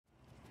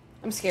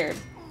I'm scared.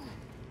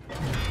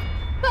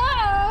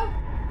 Ah!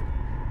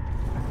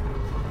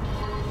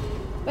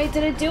 Wait,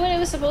 did it do what it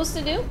was supposed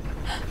to do?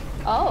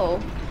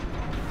 Oh.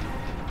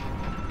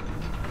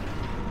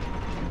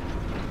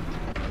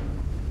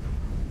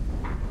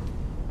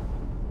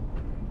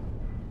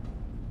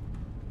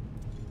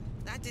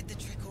 That did the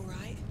trick all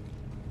right.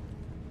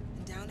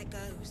 And down it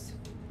goes.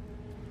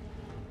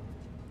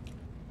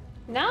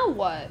 Now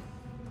what?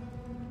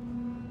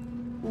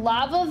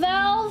 Lava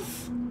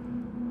valve?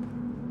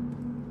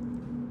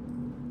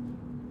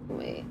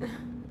 Wait.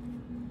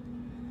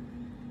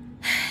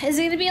 Is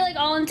it gonna be like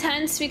all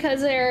intense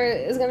because there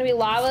is gonna be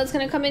lava that's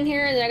gonna come in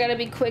here and then I gotta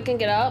be quick and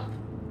get up?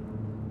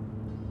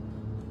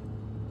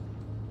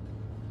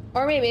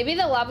 Or maybe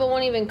the lava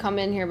won't even come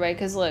in here, but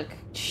because look,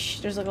 shh,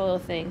 there's like a little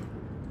thing.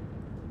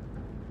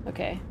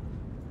 Okay.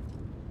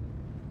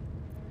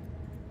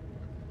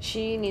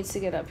 She needs to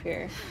get up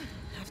here.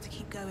 Have to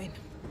keep going.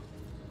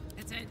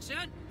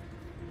 Attention.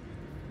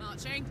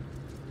 Marching.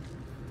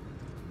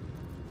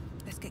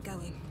 Let's get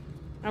going.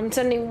 I'm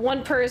sending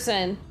one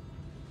person.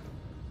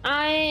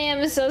 I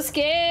am so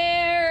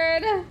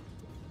scared.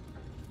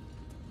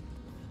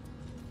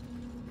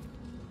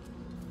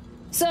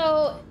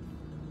 So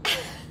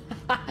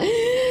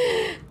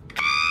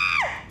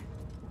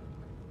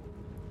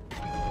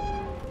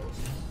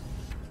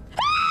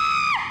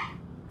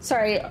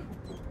sorry.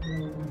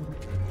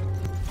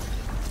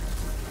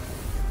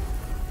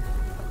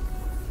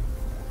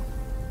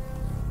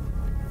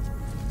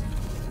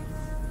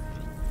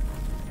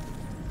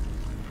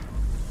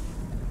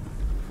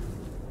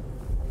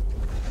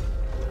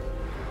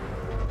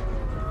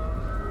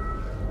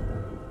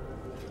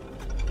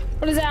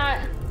 What is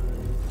that?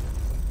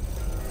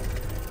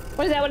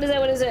 What is that? What is that?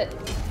 What is it?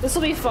 This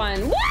will be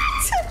fun.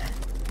 What?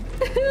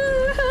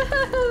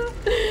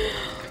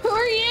 Who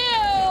are you?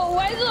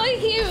 Why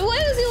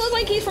does he look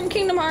like he's from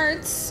Kingdom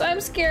Hearts? I'm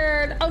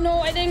scared. Oh no,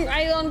 I didn't.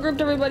 I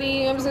ungrouped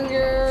everybody. I'm so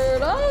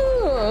scared.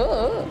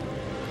 Oh.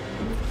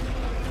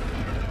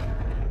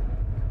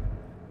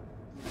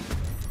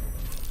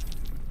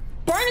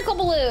 Barnacle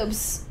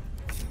balloons.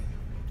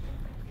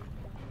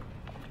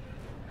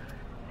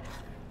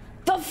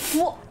 The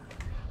floor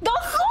is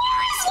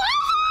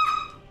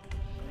lava!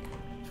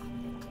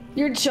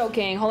 You're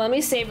joking. Hold on, let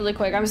me save really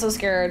quick. I'm so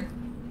scared.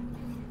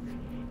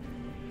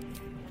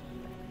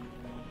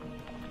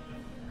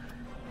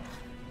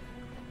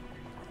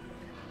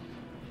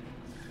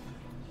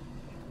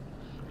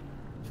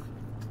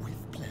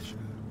 With pleasure.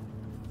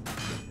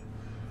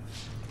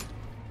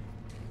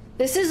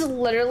 This is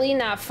literally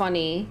not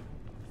funny.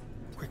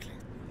 Quickly.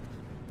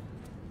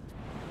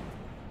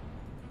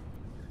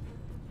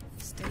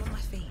 Still on my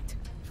feet.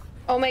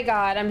 Oh my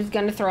god, I'm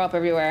gonna throw up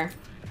everywhere.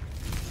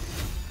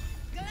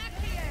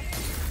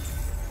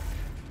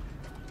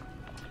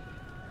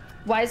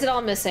 Why is it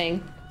all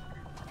missing?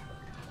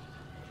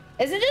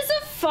 Isn't this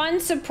a fun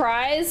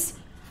surprise?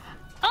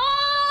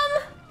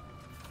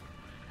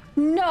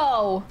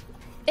 No,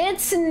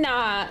 it's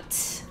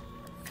not.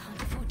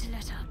 Can't afford to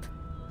let up.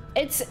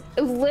 It's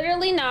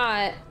literally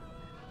not.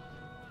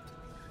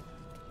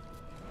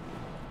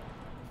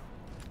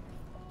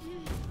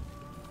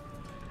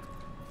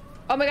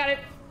 Oh my god,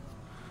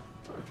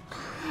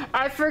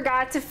 I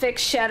forgot to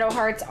fix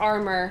Shadowheart's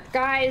armor.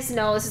 Guys,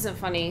 no, this isn't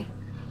funny.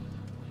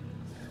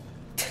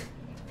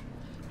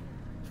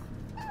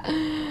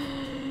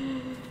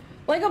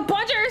 Like a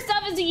bunch of her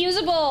stuff is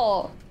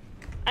usable.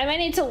 I might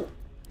need to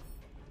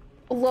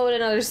load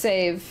another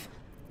save.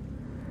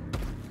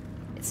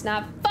 It's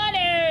not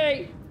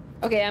funny.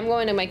 Okay, I'm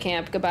going to my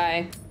camp.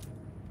 Goodbye.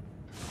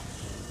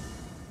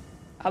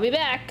 I'll be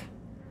back.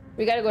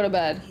 We gotta go to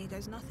bed. Here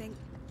goes nothing.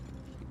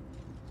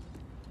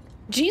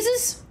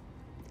 Jesus.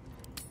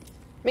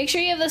 Make sure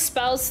you have the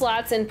spell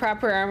slots in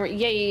proper armor.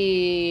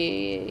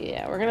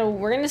 Yeah. We're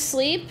gonna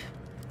sleep.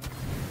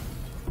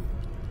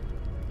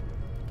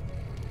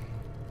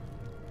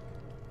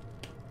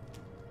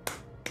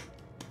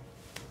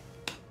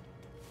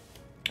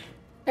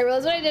 I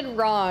realized what I did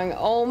wrong.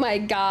 Oh my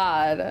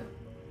god.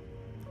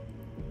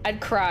 I'd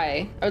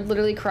cry. I would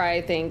literally cry,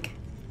 I think.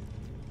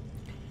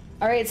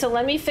 Alright, so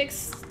let me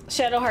fix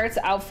Shadowheart's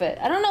outfit.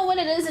 I don't know what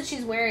it is that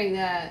she's wearing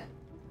that.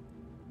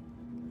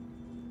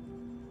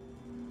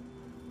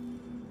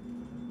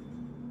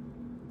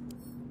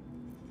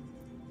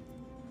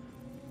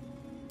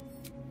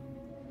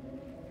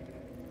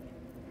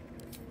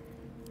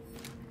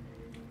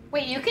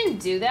 Wait, you can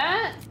do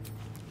that?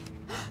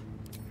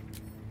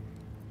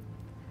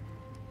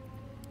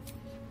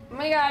 Oh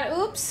my god,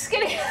 oops,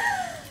 kidding.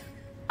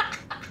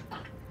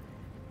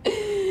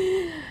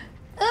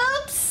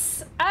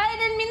 Oops, I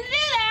didn't mean to do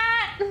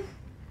that.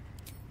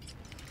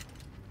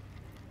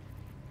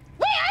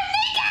 Wait, I'm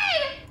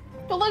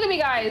naked! Don't look at me,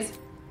 guys.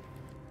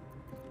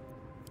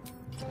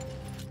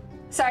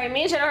 Sorry,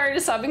 me and Shadow are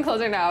just swapping clothes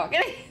right now.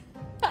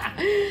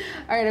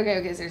 Alright,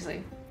 okay,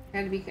 seriously.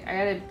 I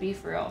gotta be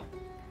for real.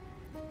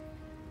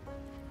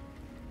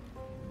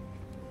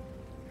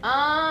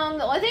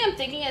 The only thing I'm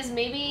thinking is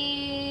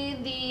maybe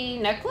the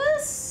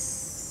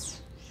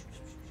necklace?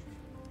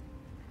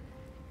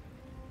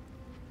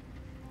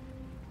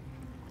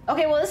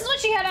 Okay, well, this is what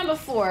she had on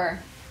before.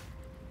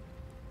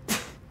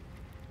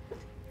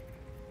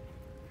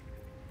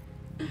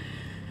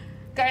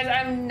 Guys,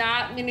 I'm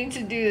not meaning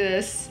to do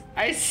this.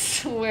 I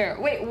swear.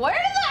 Wait, where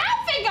did the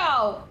outfit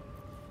go?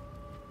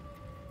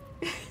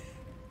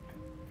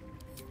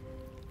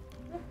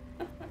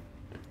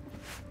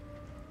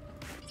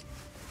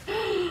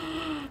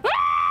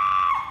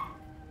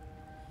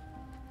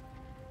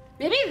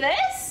 Maybe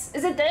this?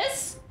 Is it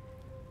this?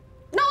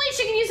 No, wait,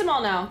 she can use them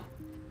all now.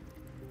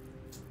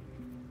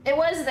 It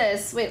was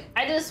this. Wait,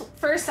 I just,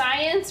 for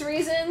science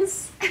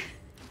reasons.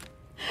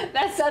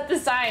 That's not the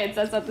science.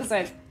 That's not the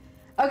science.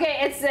 Okay,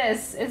 it's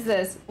this. It's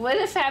this. What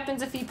if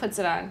happens if he puts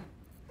it on?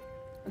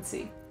 Let's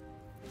see.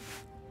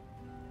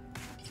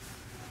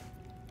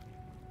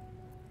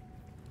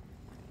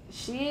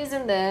 She's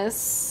in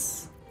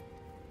this.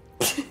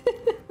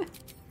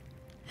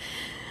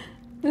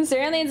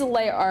 Sarah needs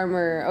light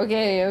armor.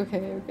 Okay, okay,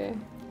 okay.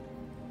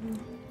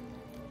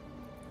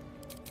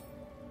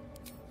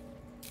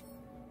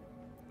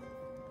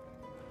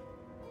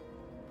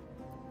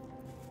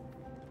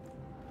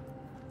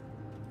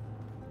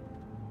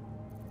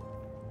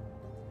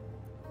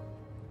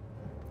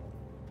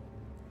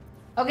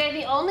 Okay,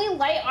 the only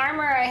light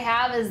armor I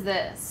have is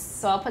this,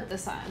 so I'll put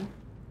this on.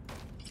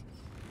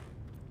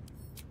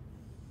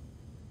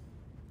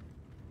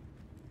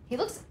 He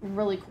looks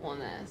really cool in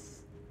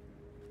this.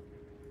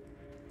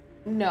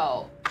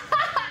 No.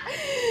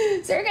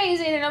 Sarah got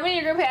using it. Nobody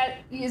in your group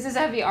uses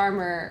heavy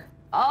armor.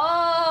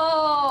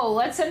 Oh,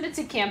 let's send it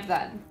to camp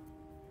then.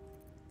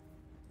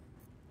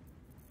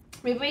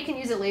 Maybe we can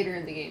use it later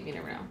in the game, you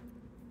never know.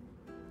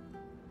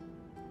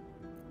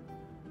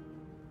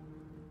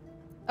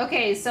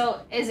 Okay,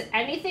 so is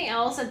anything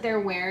else that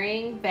they're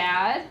wearing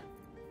bad?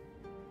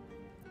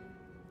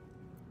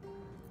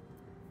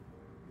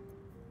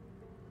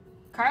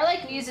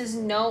 Karlach uses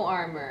no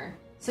armor.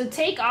 So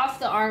take off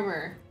the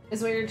armor,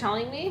 is what you're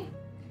telling me?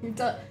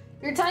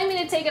 You're telling me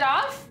to take it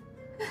off?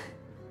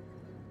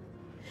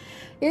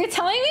 You're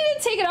telling me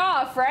to take it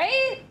off,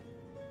 right?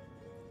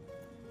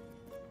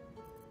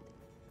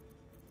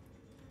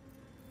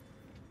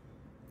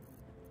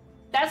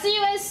 That's what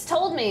you guys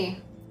told me.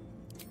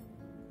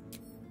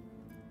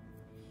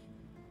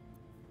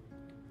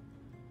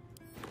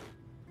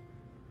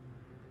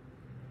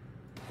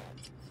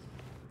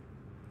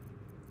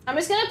 I'm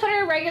just gonna put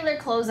her regular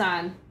clothes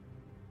on.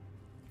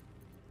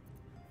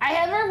 I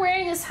have her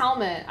wearing this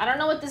helmet. I don't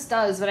know what this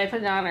does, but I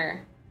put it on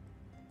her.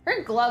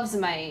 Her gloves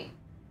might.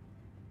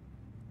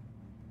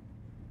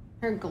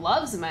 Her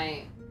gloves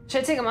might.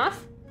 Should I take them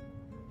off?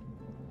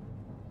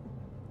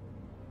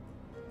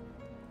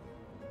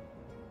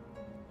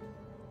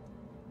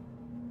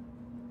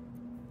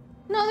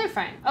 No, they're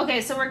fine.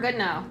 Okay, so we're good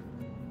now.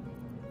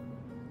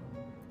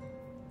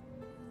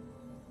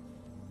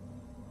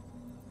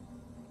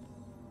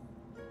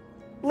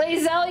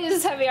 Lae'zel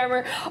uses heavy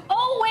armor.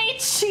 Oh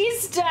wait,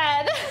 she's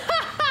dead.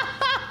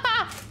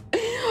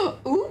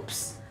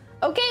 Oops.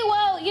 Okay,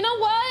 well, you know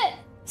what?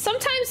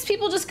 Sometimes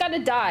people just gotta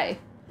die.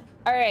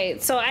 All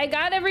right, so I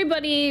got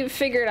everybody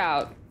figured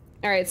out.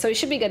 All right, so we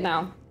should be good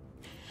now.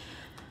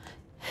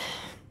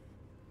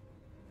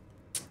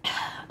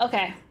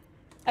 Okay,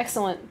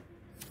 excellent.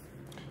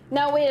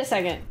 Now wait a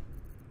second.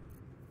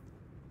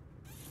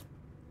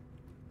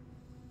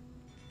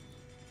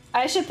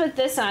 I should put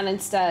this on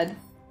instead.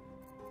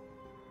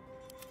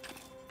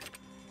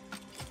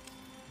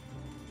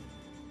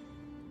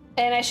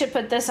 And I should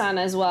put this on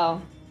as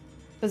well,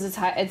 because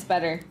it's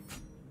better.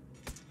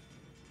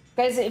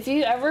 Guys, if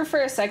you ever for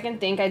a second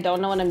think I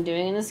don't know what I'm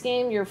doing in this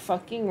game, you're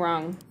fucking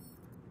wrong.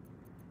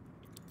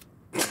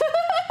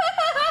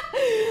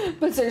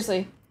 But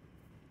seriously.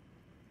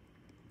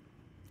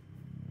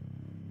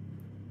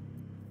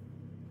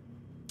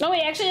 Oh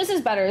wait, actually this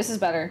is better, this is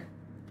better.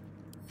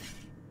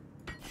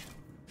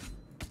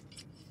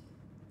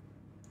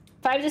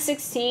 5 to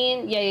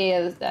 16,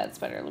 yeah, that's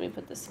better. Let me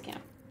put this to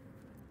camp.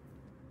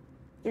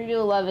 3 to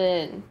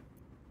 11.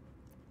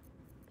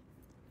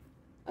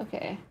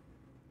 Okay.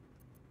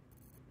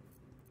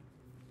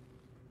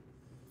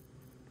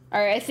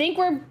 All right, I think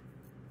we're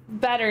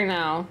better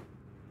now.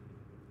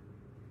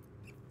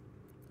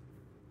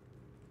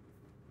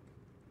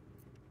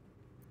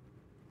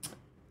 I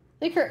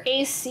think her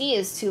AC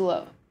is too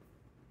low.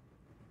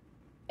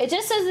 It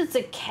just says it's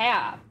a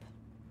cap.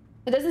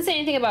 It doesn't say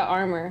anything about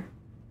armor.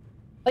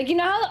 Like, you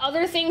know how the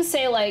other things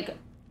say like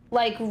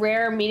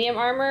rare medium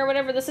armor or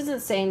whatever? This doesn't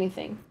say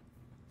anything.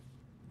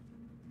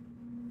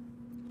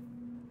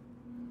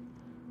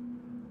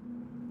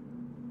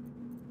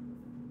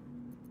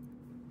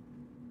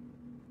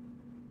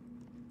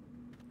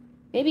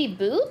 Maybe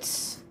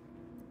boots?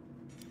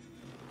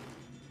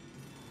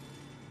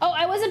 Oh,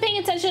 I wasn't paying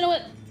attention to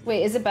what...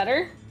 Wait, is it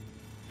better?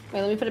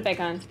 Wait, let me put it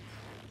back on.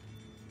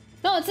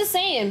 No, it's the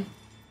same.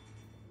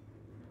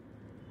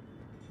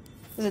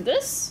 Is it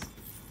this?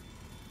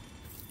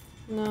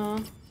 No.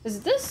 Is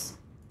it this?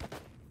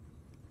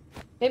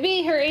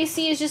 Maybe her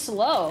AC is just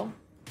low.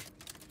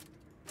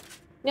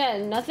 Yeah,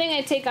 nothing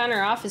I take on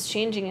or off is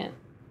changing it.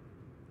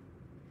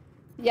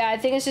 Yeah, I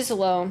think it's just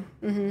low.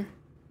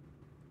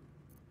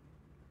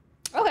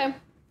 Okay.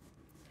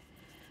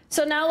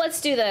 So now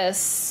let's do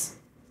this.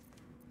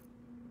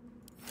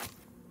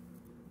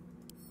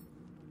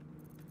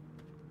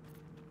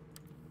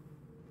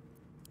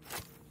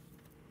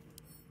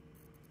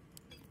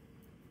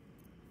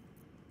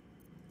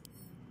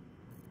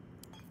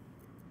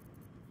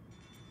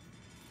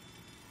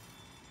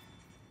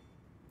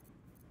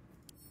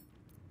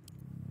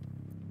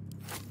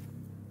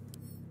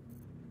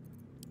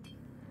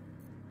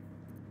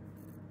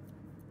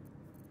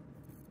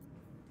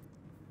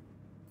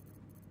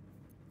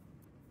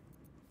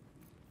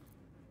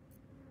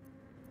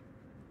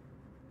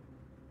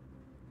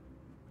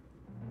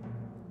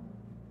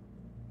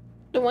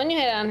 The one you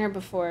had on her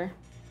before.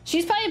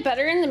 She's probably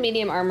better in the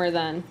medium armor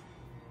then.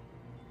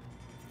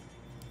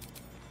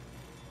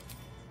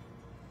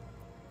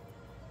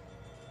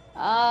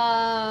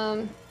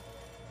 Oh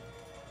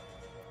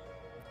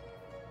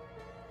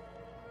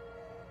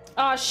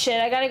shit,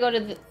 I gotta go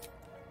to the...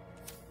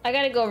 I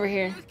gotta go over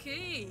here.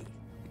 Okay.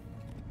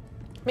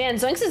 Man,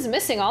 Zoinks is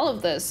missing all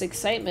of this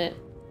excitement.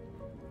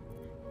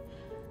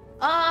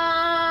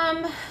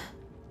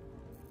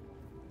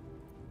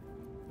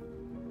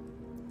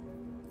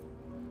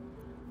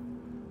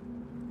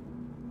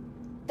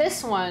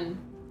 This one,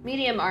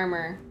 medium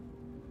armor.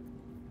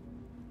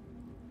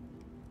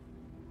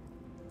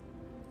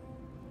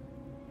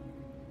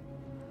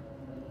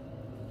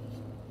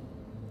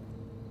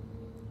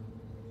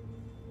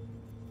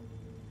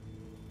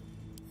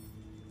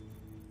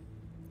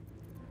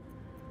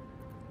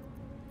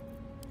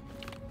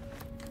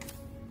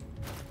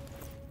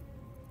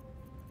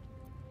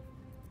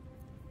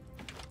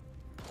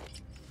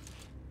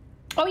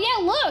 Oh yeah,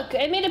 look,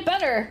 it made it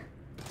better.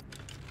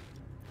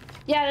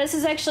 Yeah, this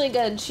is actually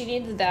good. She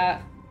needed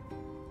that.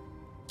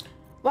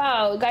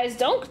 Wow, guys,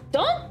 don't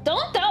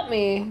doubt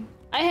me.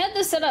 I had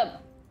this set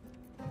up.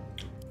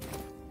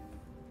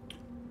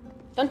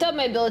 Don't doubt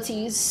my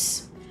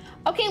abilities.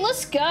 Okay,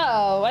 let's go.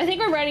 I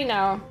think we're ready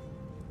now.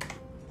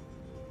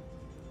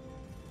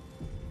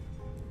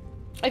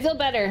 I feel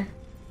better.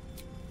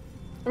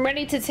 I'm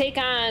ready to take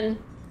on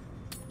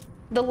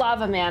the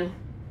Lava Man.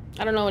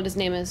 I don't know what his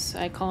name is.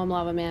 I call him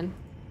Lava Man.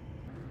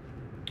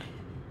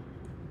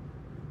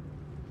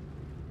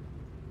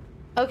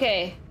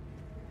 Okay.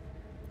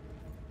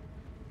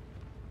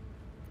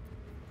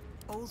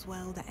 All's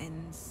well that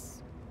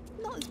ends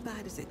not as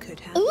bad as it could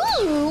have.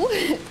 Ooh!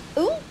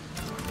 Ooh!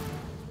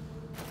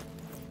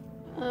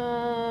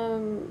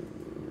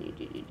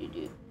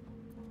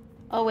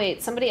 Oh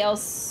wait, somebody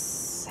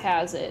else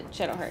has it.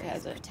 Shadowheart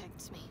has it.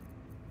 Protects me.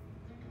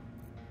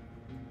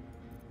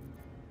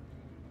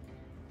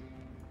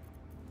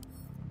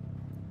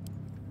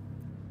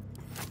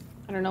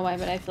 I don't know why,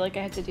 but I feel like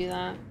I had to do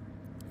that.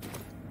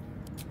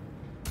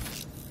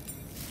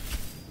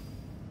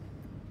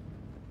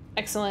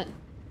 Excellent.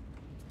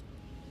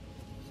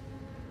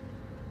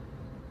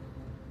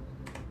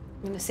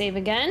 I'm gonna save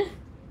again.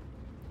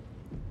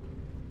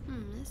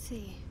 Let's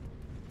see.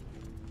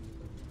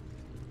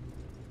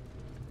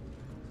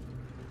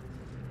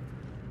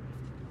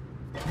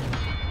 Woo!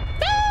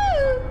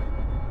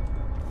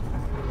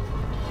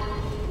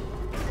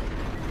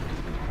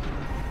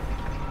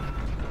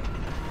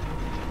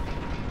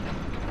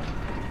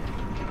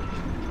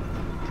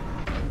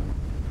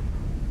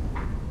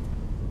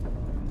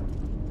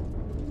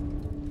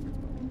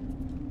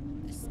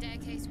 The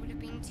staircase would have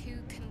been too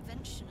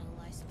conventional,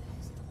 I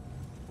suppose.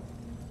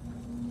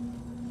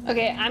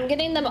 Okay, I'm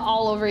getting them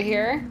all over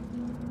here.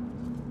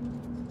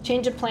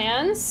 Change of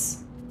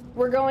plans.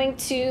 We're going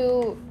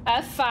to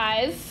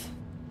F5,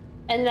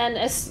 and then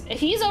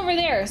he's over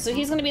there, so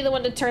he's gonna be the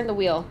one to turn the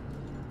wheel.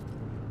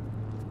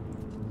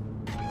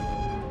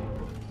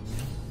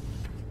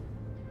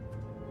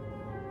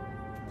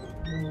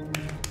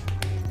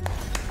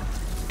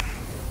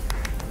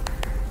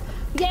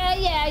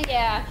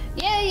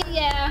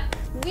 Yeah.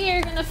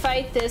 We're gonna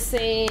fight this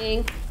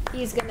thing.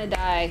 He's gonna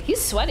die.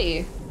 He's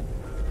sweaty.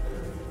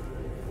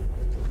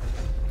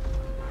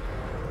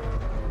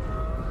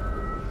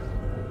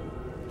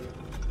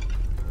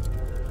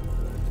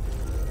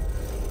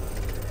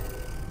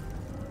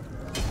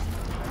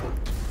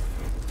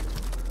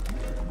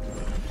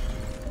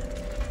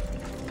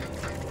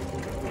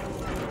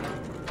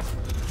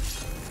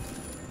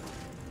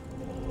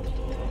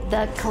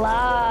 The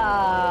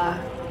claw.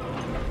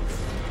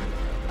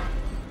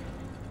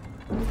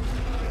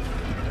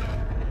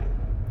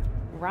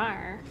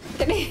 Rawr.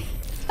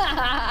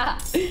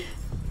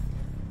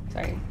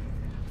 Sorry.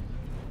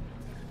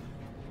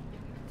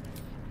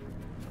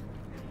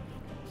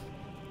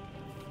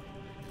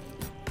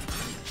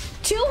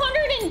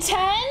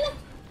 210?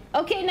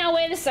 Okay, now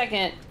wait a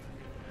second.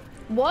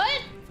 What?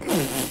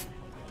 Nothing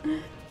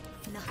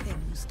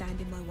will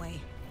stand in my way.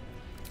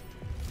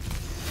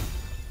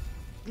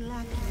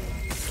 Gladly.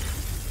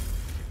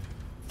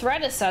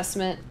 Threat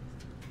assessment.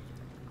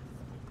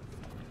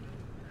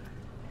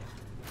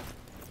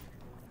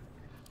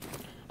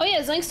 Oh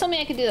yeah, Zoinks told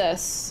me I could do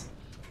this.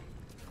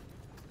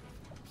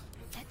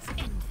 Let's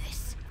end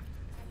this.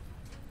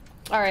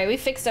 Alright, we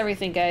fixed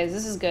everything, guys.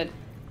 This is good.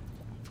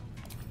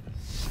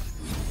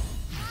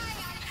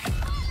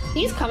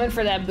 He's coming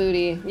for that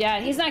booty. Yeah,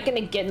 he's not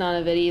gonna get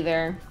none of it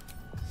either.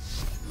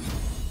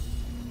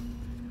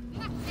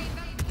 Now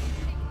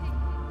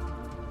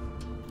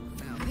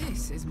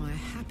this is my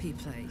happy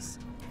place.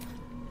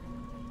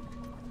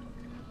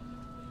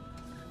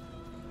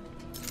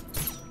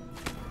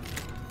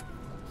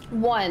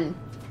 One.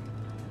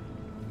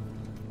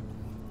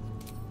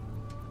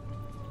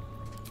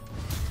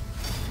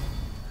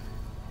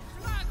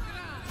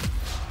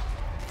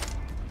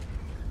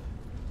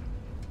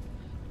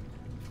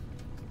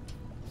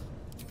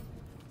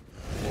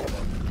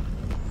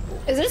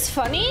 Is this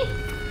funny?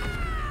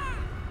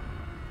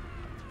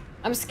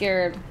 I'm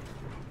scared.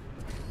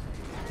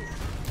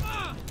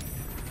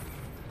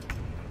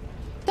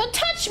 Don't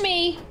touch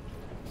me!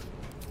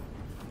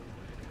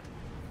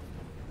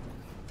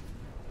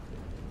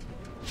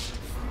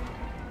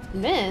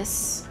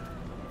 Miss?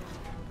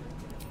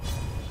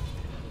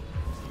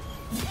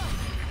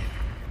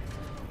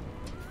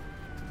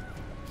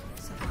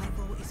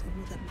 Survival is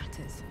all that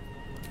matters.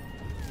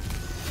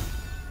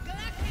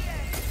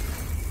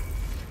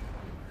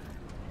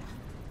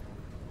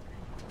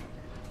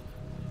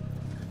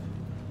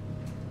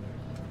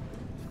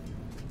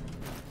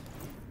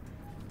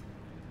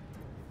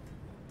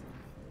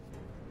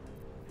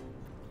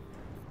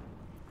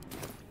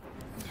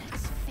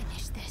 Let's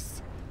finish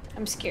this.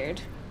 I'm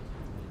scared.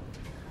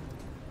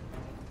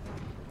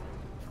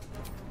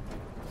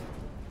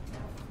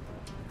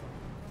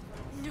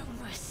 No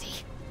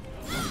mercy.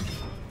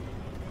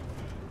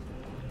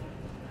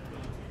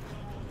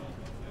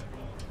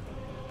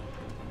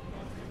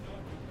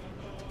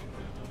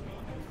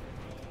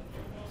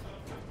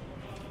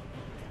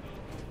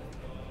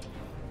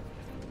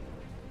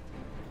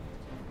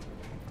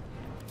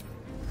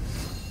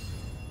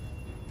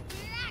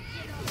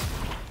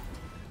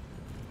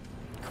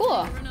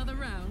 Cool. For another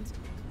round.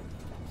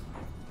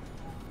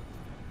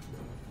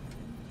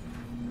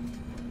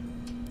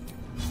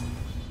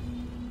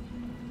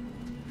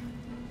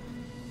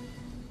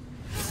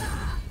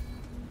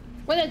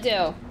 What did it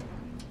do?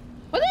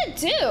 What did it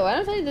do? I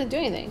don't feel like it didn't do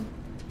anything.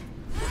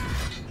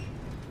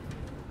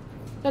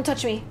 Don't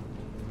touch me.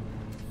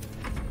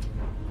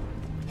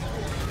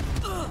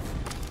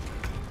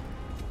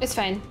 It's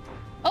fine.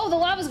 Oh, the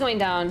lava's going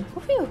down.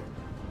 Whew.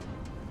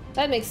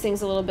 That makes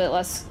things a little bit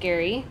less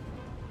scary.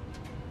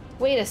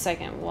 Wait a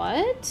second,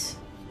 what?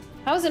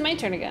 How is it my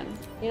turn again?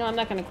 You know, I'm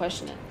not gonna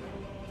question it.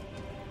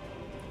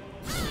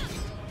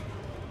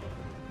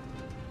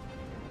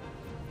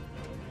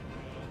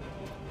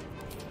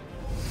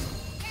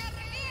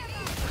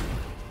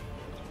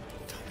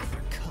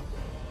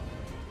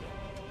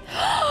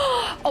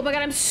 Oh my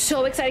god, I'm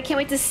so excited. Can't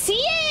wait to see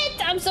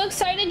it! I'm so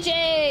excited,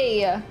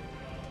 Jay!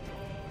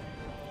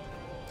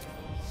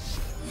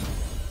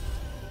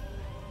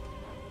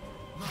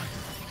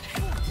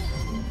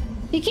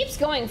 He keeps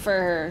going for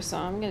her, so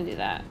I'm gonna do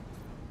that.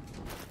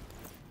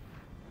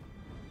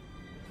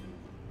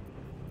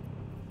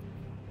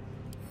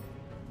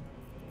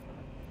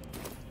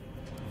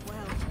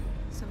 Well,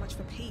 so much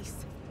for peace.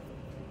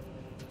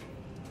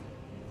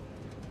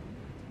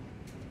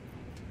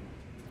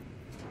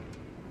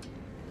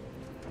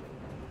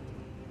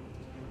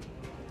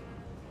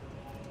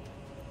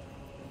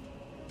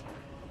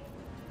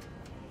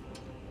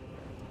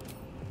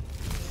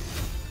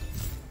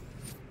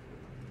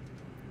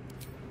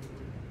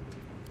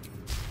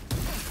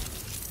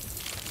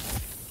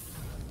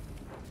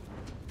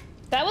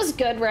 That was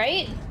good,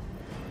 right?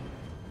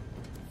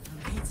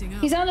 I'm heating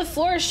up. He's on the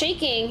floor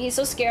shaking. He's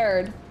so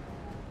scared.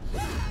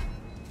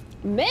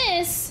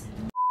 Miss?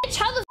 Bitch,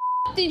 how the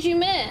f did you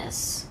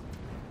miss?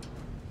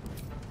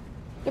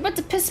 You're about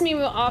to piss me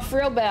off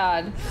real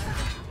bad.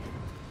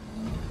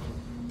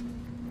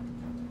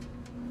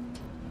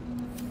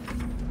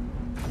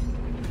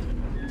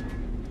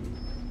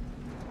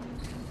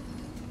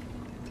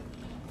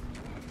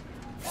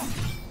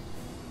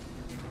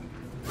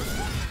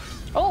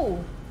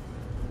 Oh.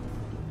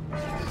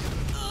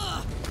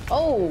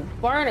 Oh,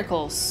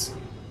 barnacles.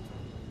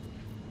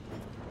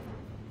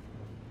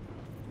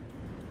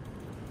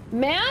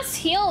 Mass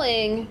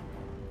healing?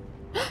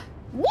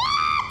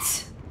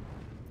 What?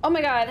 Oh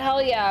my god,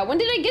 hell yeah. When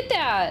did I get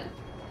that?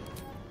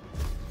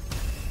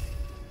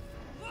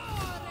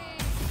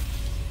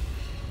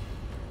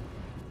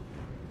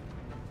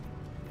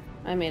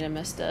 I made a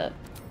messed up.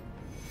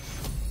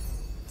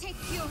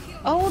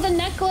 Oh, the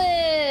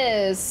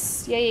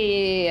necklace!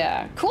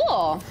 Yeah.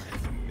 Cool.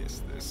 Miss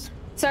this.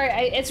 Sorry,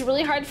 it's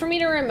really hard for me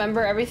to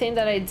remember everything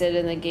that I did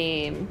in the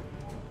game.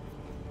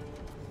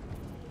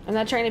 I'm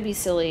not trying to be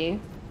silly.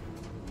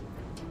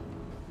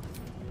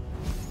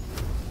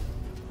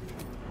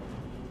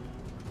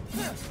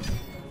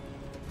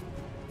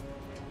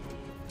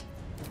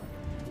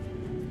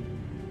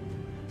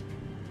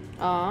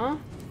 Aw.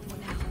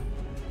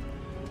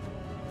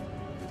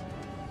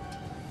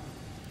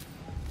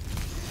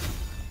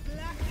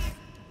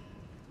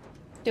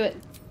 Do it.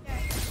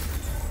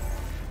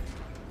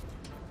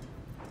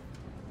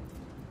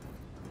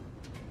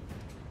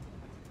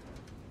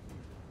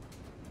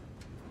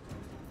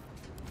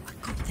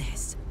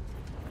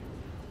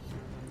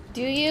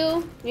 Do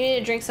you? You need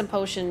to drink some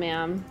potion,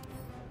 ma'am.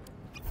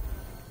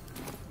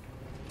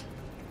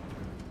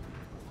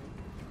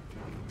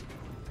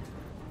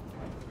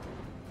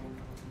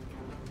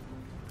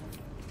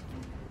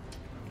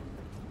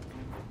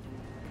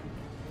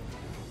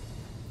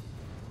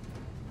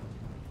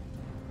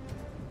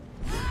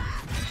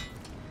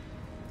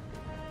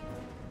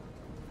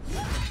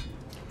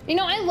 You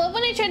know, I love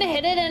when I try to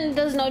hit it and it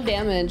does no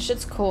damage.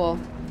 It's cool.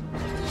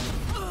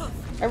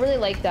 I really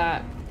like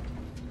that.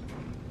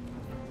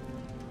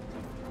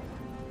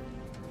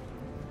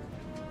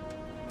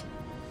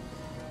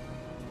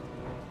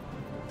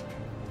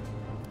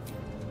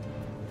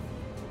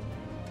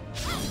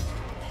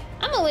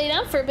 I'm gonna lay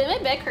down for a bit. My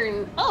back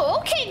hurting. Oh,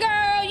 okay,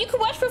 girl. You can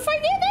watch for 5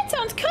 days. That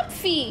sounds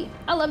comfy.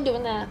 I love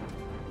doing that.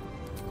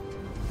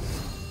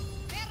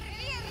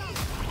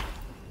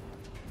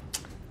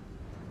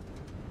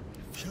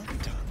 Shall we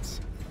dance?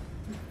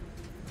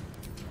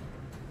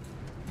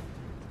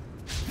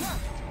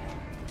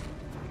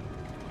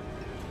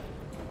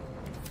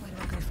 Where do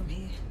I go from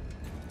here?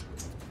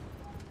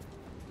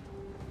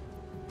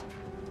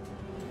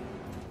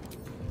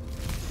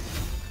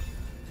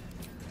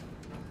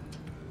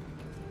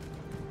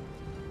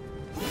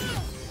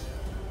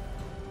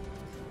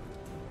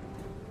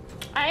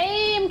 I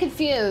am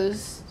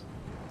confused.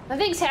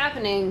 Nothing's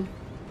happening.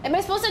 Am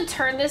I supposed to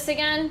turn this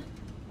again?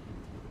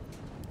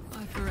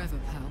 Bye forever,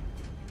 pal.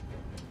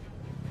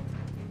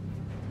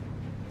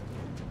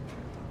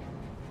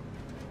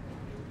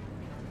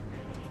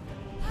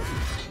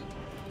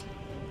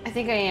 I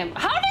think I am.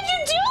 How did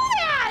you do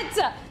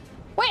that?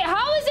 Wait,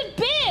 how is it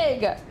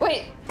big?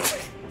 Wait.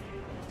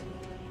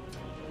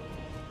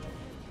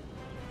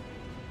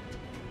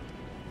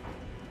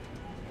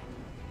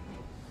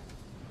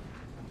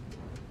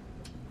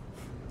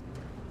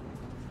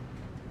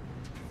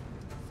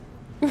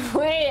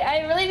 Wait,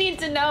 I really need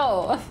to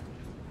know.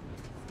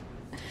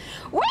 Wait,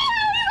 how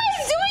are you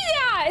guys doing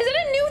that? Is it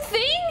a new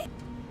thing?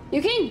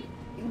 You can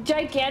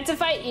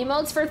gigantify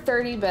emotes for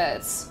 30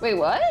 bits. Wait,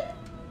 what?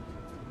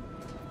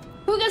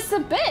 Who gets the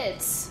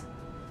bits?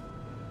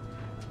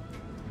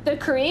 The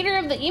creator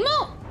of the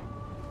emote?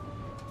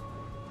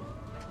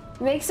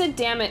 Makes it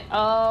damage.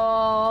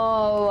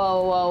 Oh,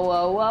 whoa, whoa,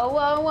 whoa, whoa,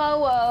 whoa,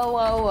 whoa,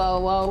 whoa, whoa,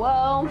 whoa,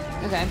 whoa.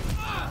 Okay.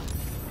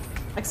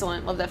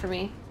 Excellent. Love that for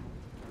me.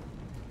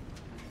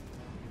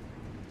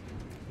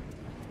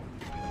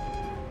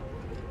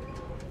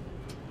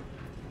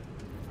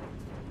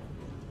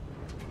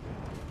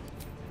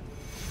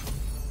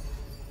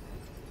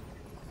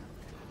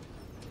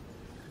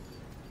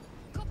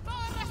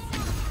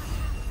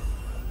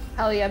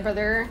 Hell yeah,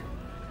 brother.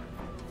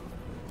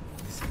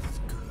 This is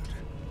good.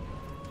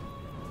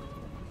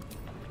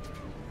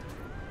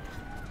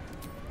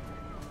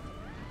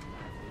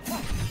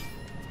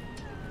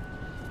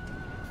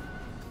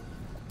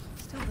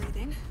 Still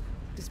breathing,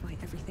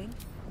 despite everything.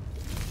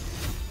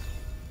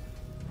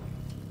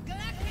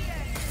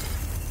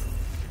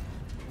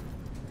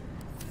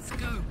 Let's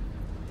go.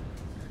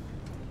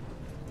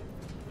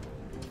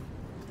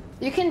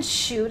 You can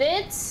shoot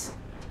it?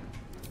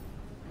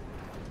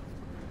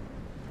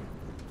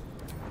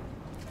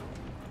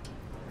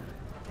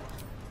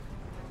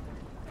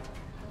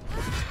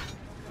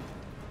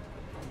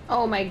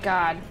 Oh my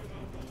god.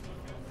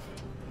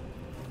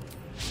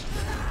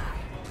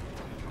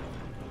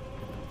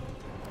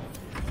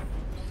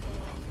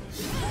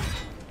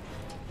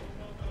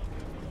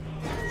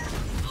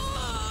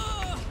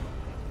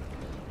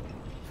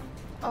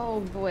 Oh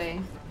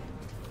boy.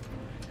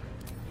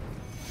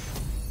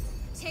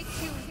 Take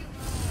two.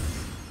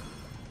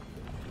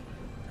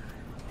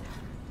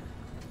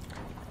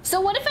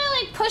 So what if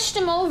I like pushed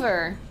him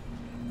over?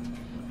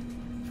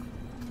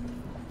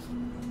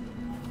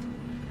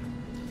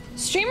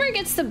 Streamer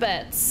gets the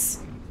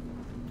bets.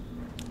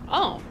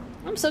 Oh,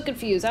 I'm so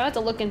confused. I have to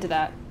look into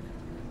that.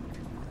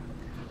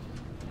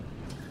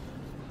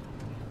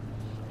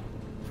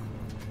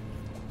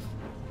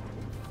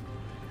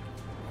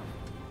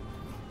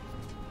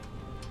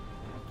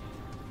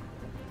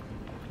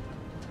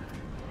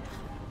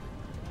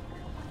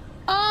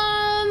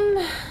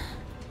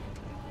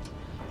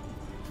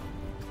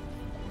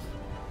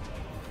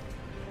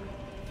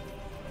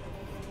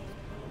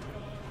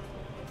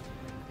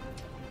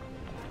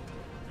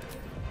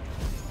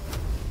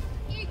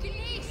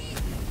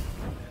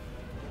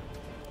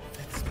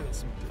 Let's spill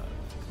some blood.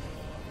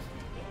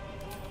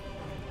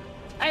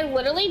 I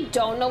literally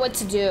don't know what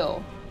to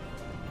do.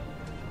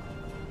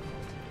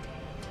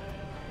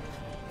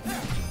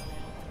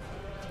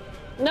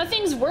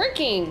 Nothing's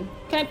working.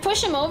 Can I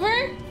push him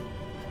over?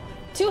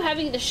 Too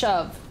heavy to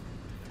shove.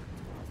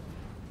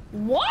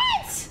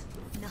 What?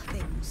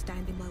 Nothing will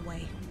stand in my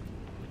way.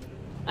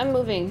 I'm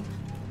moving.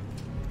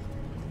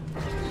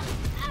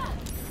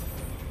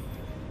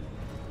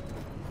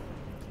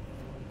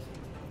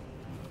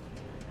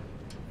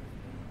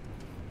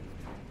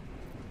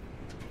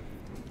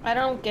 I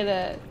don't get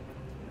it.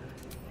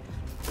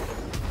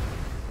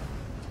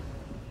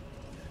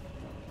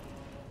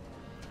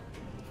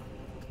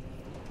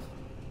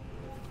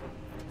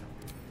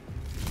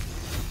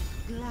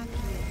 Glad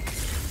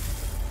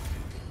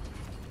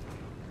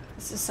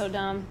This is so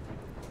dumb.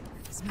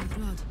 Smell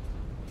blood.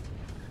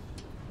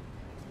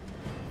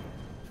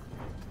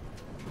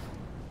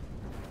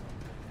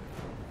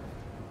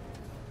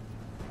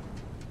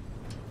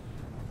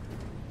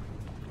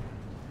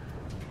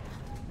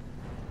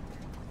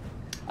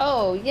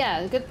 Oh,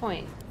 yeah, good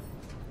point.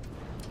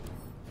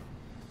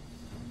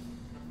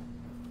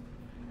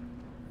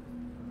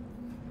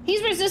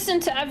 He's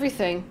resistant to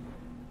everything.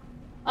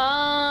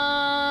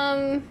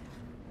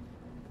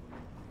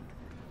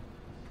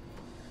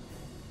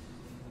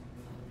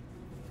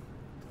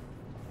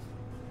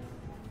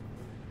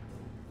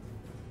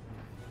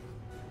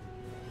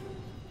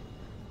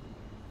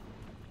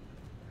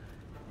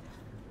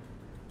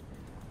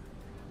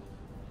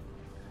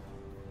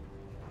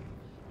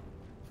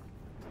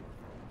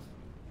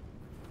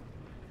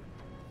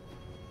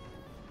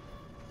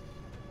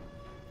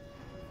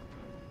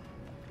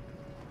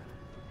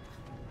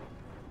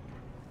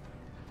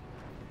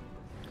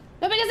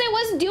 No, because I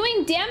was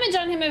doing damage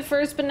on him at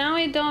first, but now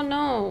I don't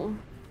know.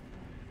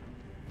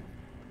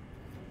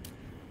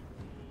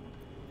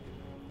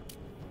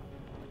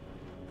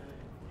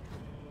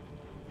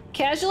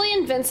 Casually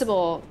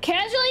invincible.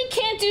 Casually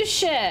can't do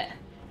shit.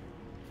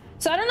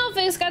 So I don't know if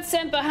this got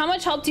sent, but how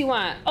much help do you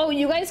want? Oh,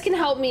 you guys can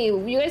help me.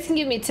 You guys can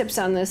give me tips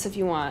on this if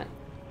you want.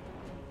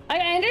 I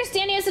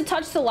understand he has to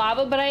touch the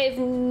lava, but I have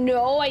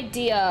no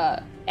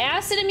idea.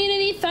 Acid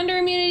immunity, thunder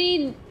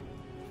immunity,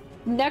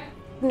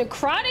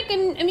 necrotic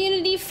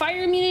immunity,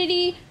 fire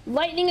immunity,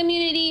 lightning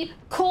immunity,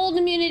 cold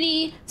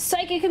immunity,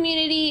 psychic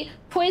immunity,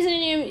 poison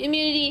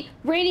immunity,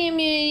 radiant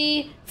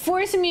immunity,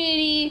 force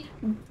immunity,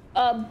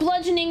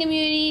 bludgeoning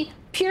immunity,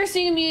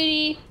 piercing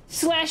immunity,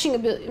 slashing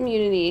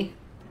immunity.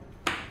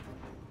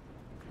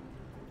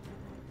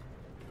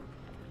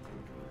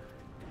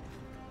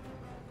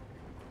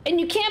 And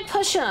you can't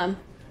push him.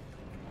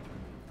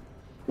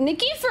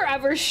 Nikki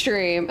Forever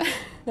stream.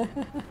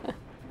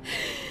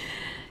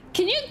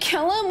 Can you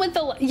kill him with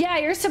the... Yeah,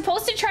 you're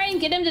supposed to try and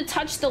get him to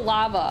touch the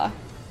lava.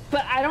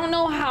 But I don't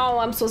know how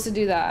I'm supposed to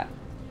do that.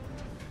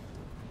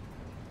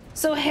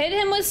 So hit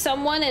him with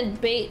someone and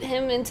bait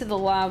him into the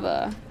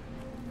lava.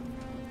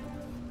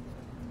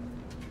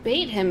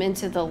 Bait him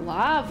into the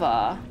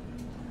lava.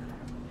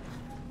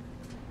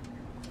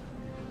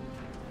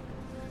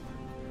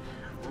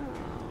 Oh,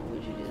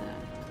 would you do that?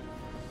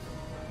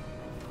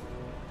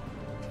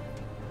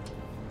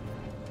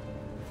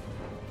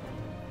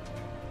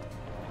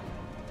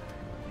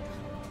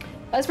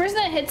 This person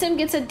that hits him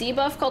gets a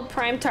debuff called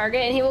Prime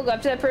Target, and he will go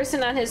up to that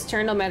person on his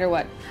turn no matter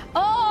what.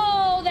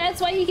 Oh,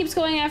 that's why he keeps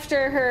going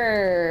after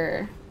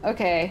her.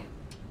 Okay.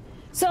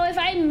 So if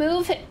I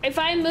move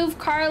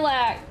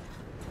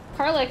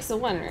Karlak's the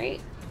one,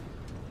 right?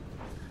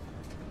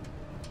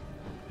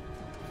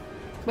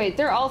 Wait,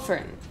 they're all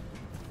friends.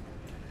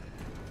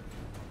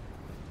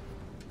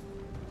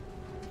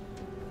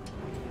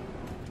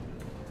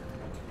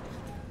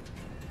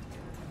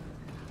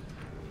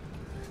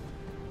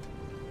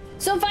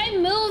 So if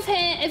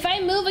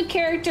I move a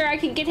character, I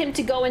can get him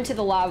to go into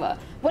the lava.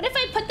 What if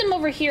I put them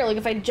over here? Like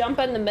if I jump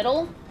in the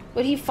middle,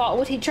 would he fall?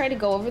 Would he try to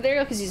go over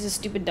there because he's a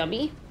stupid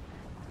dummy?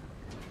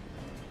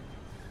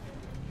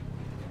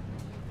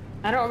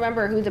 I don't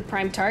remember who the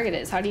prime target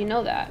is. How do you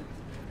know that?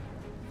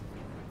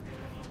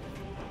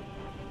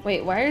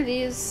 Wait, why are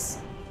these?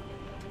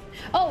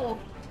 Oh,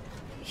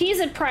 he's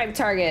a prime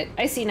target.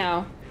 I see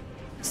now.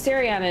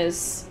 Stereon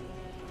is.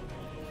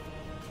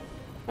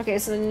 Okay,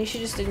 so then you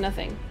should just do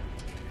nothing.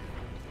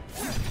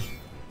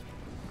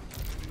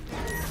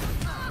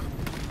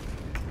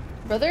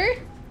 Brother?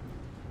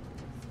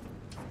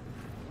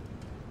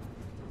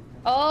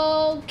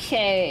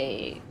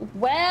 Okay.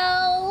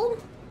 Well,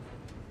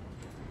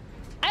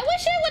 I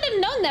wish I would have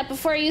known that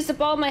before I used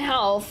up all my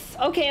health.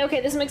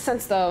 Okay, this makes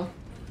sense though.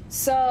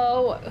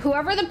 So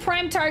whoever the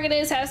prime target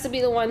is has to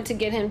be the one to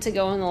get him to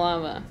go in the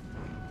lava.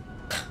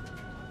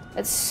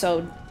 That's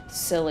so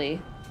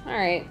silly. All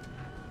right.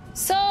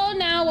 So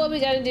now what we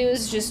gotta do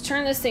is just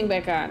turn this thing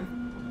back on.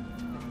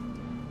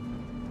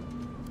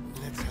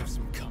 Let's have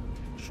some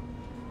courage.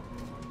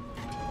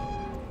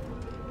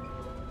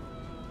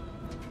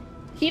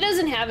 He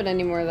doesn't have it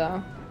anymore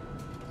though.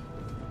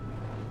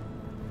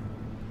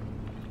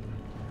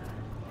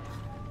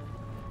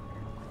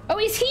 Oh,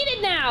 he's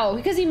heated now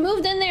because he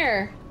moved in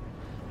there.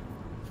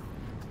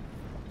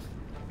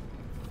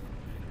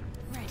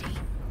 Ready.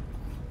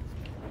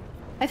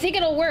 I think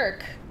it'll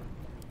work.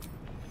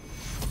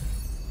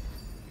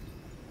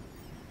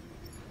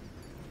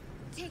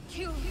 Take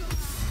you.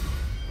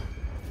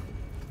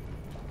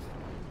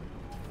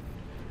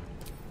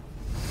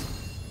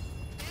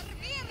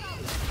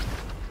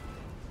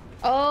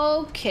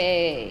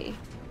 Okay.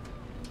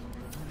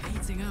 I'm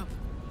heating up.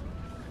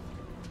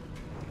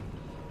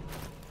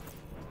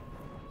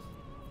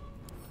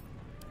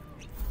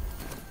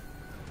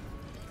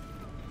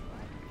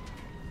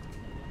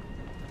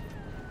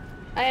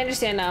 I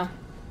understand now.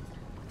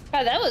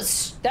 God, that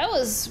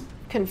was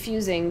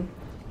confusing.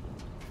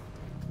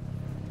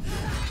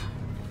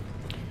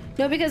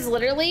 No, because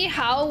literally,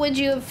 how would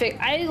you have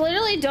I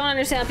literally don't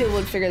understand how people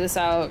would figure this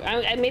out.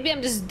 Maybe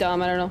I'm just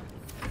dumb, I don't know.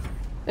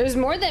 There's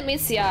more that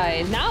meets the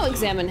eye. Now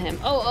examine him.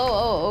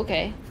 Oh,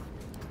 okay.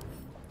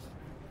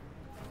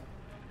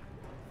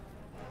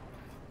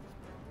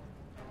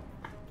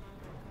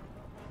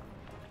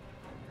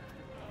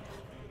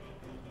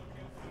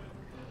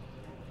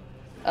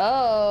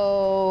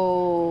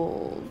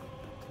 Oh.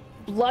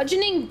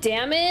 Bludgeoning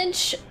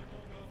damage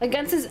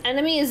against his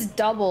enemy is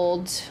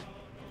doubled.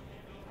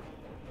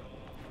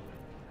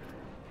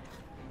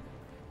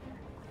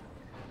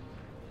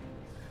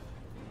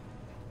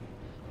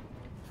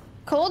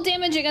 Cold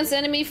damage against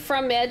enemy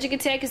from magic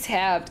attack is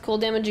halved. Cold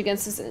damage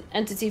against this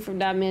entity from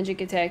non-magic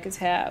attack is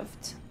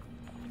halved.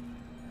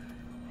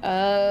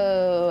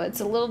 Oh, it's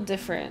a little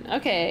different.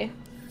 Okay.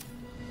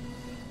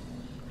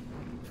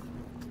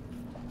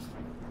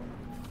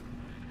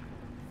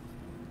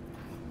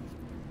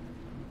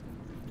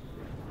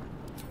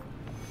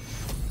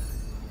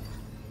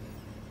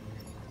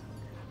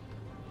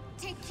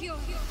 Take your...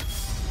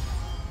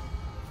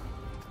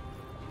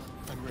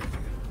 I'm ready.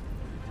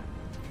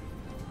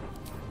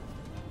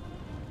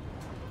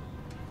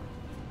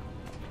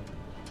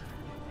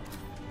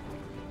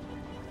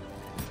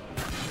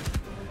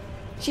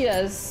 She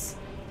does.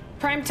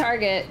 Prime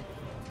target.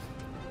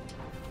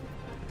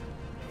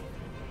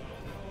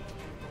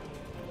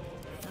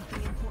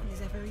 Nothing important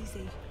is ever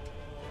easy.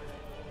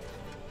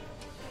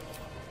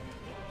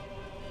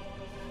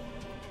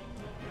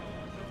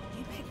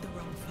 You picked the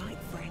wrong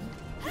fight, friend.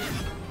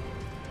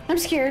 I'm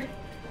scared.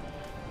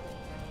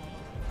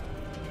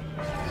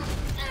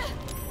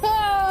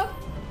 Ah!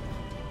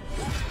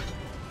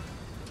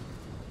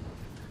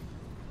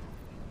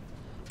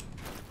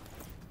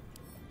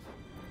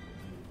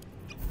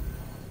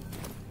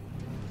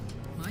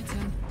 My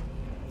turn.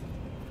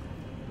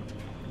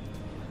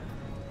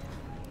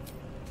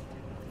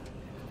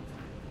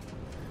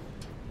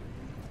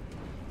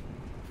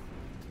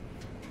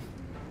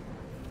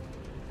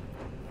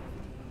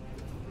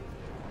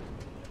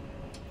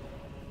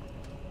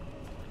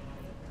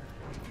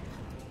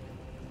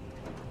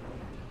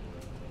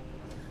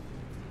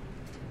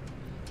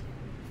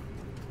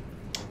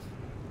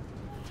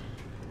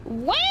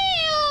 Well,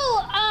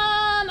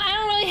 I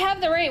don't really have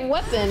the right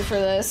weapon for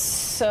this,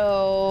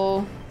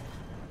 so...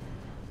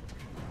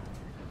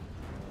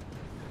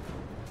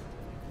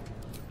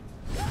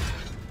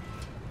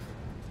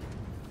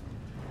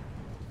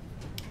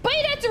 But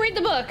you'd have to read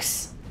the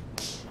books.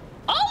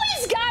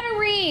 Always gotta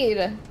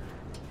read.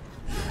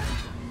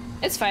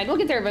 It's fine, we'll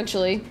get there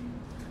eventually.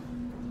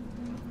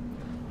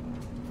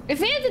 If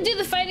we have to do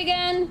the fight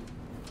again,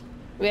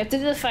 we have to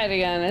do the fight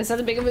again. It's not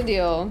that big of a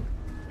deal.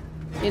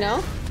 You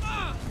know?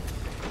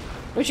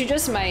 Which you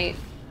just might.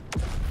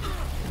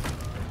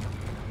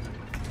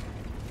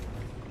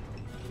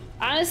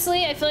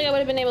 Honestly, I feel like I would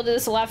have been able to do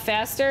this a lot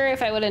faster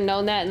if I would have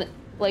known that,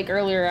 like,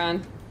 earlier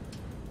on.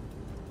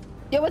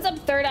 Yo, what's up,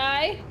 Third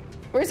Eye?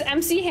 Where's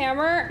MC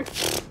Hammer?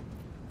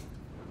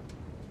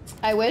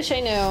 I wish I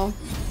knew.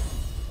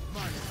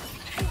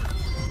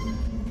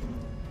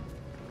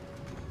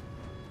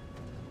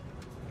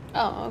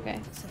 Oh,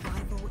 okay.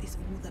 Survival is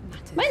all that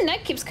matters. My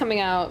neck keeps coming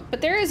out, but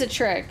there is a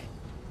trick.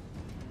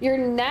 Your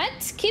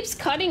net keeps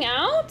cutting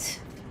out?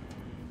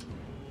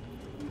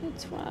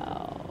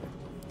 12.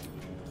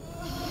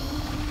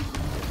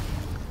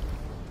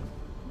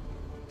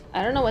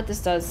 I don't know what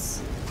this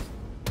does.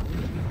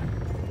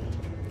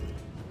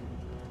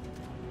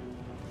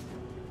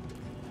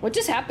 What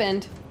just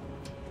happened?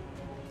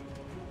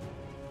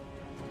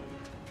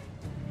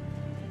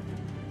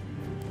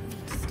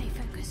 Stay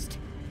focused.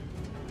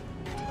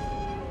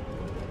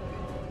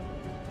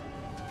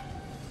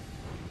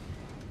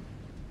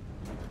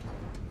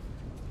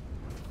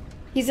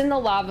 He's in the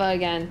lava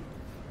again.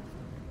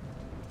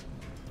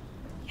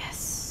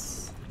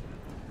 Yes.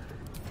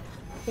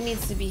 He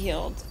needs to be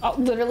healed. Oh,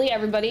 literally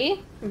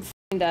everybody? I'm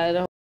f***ing dead.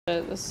 Oh,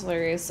 shit, this is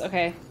hilarious.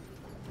 Okay.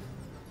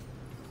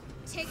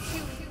 Take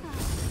your...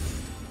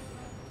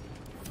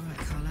 All right,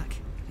 Karlak.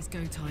 It's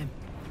go time.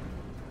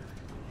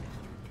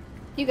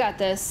 You got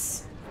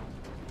this.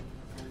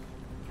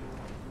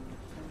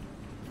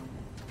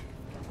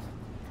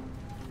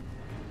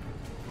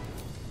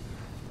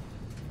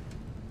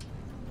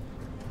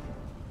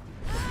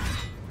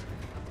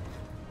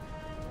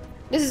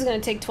 This is gonna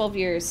take 12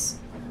 years.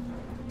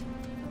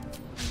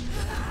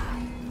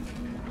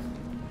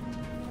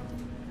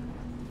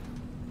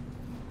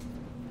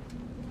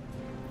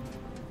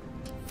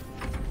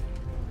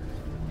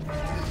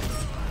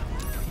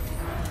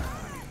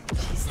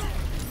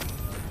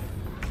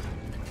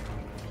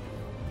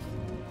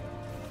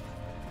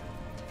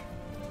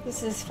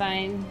 This is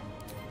fine.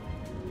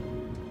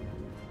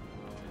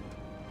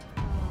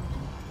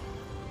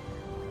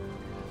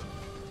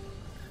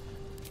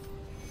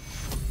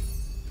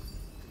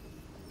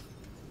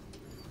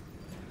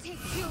 Take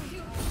your...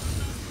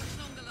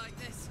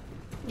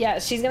 Yeah,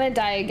 she's gonna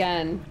die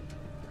again.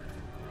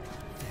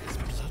 There's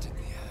blood in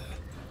the air.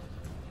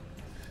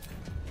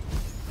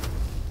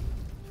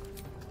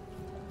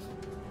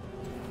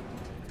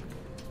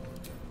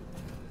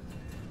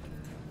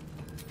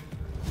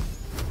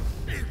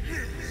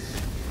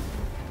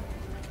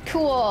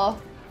 Cool.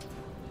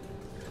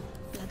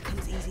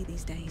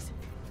 days.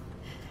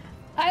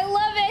 I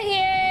love it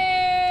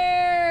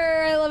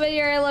here! I love it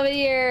here, I love it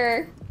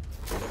here.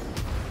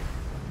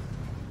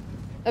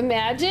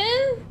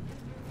 Imagine?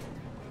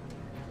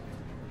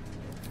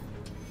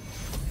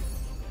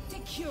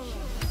 Secure.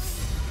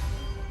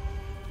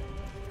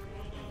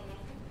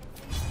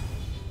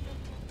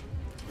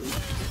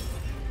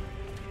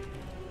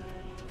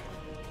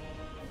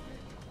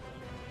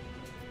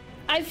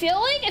 I feel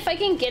like if I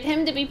can get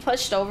him to be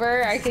pushed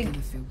over, I could Gonna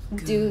feel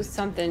good. do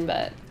something,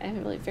 but I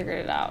haven't really figured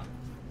it out.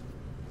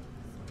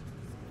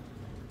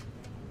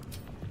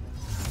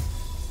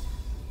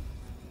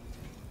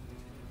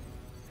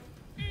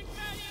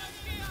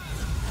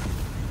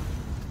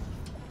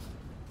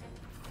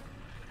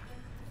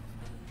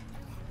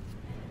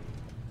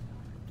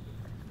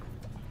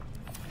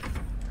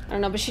 I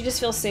don't know, but she just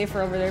feels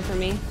safer over there for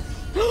me.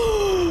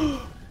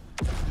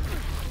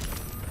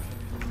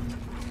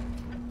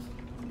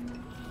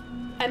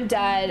 I'm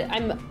dead.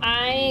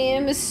 I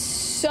am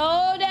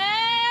so dead.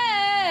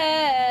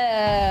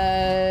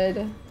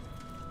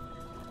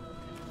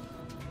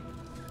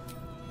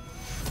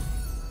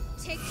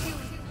 Take you.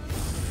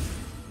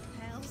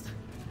 Hells.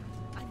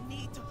 I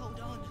need to hold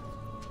on.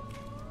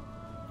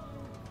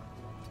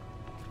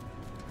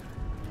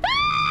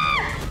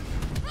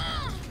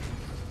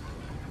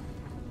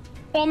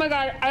 Oh my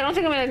god, I don't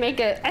think I'm gonna make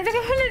it. I think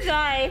I'm gonna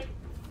die.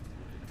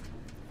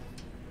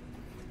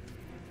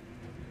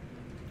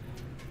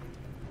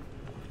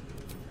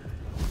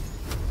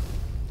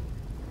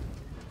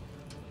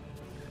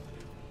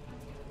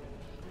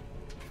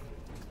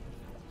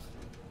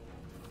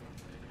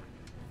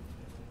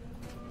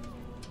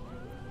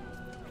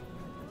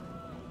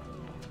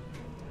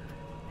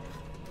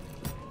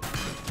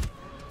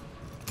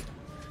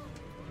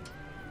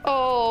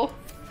 Oh.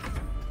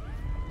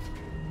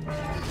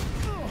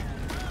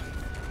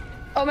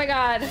 Oh my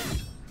god. I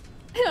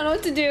don't know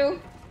what to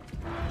do.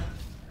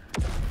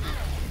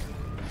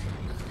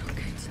 Not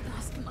going to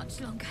last much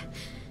longer.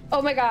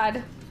 Oh my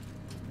god.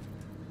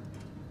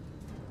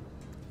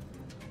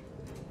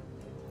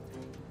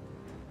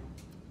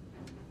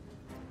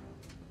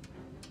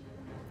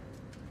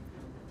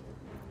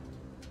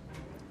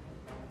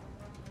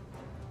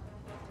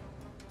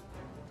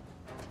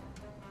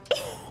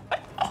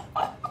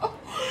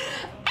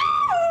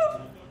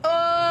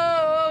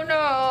 Oh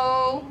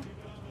no.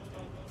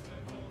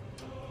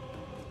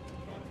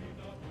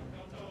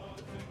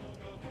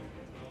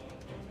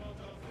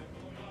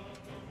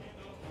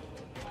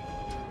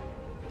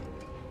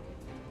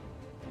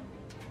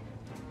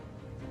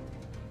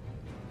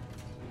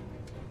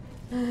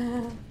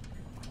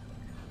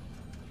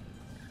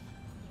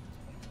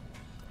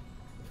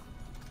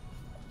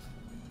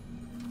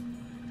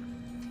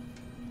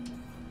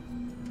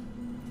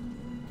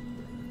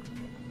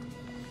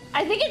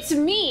 I think it's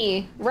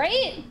me,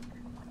 right?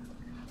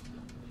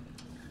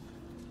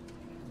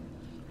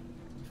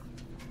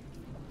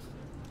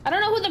 I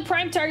don't know who the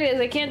prime target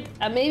is. I can't.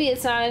 Maybe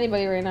it's not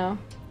anybody right now.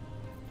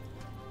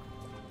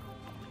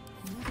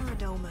 Never a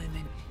dull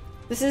moment.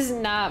 This is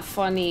not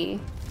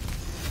funny.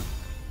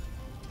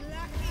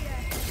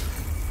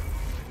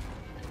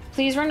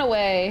 Please run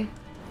away.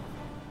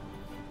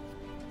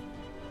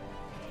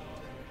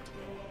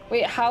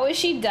 Wait, how is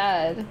she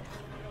dead?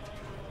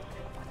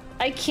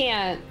 I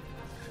can't.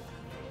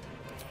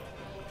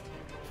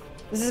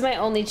 This is my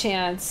only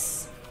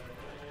chance.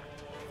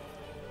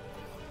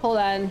 Hold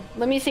on.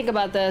 Let me think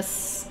about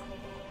this.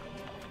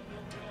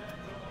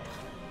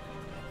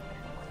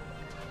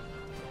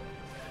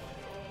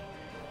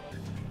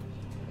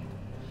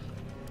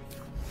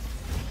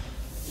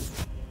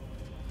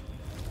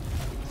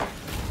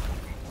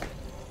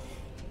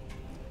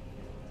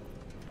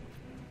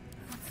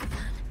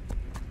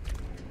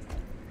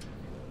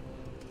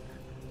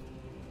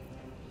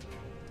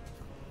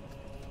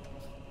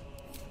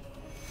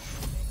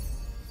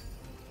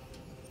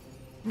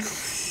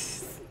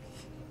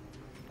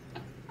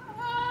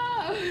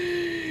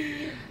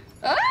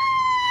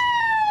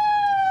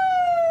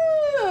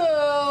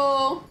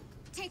 Oh!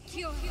 Take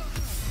you.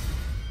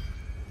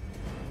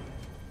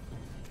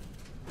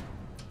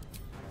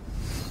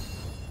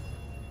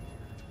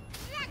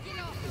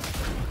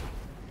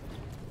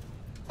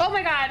 Oh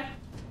my god!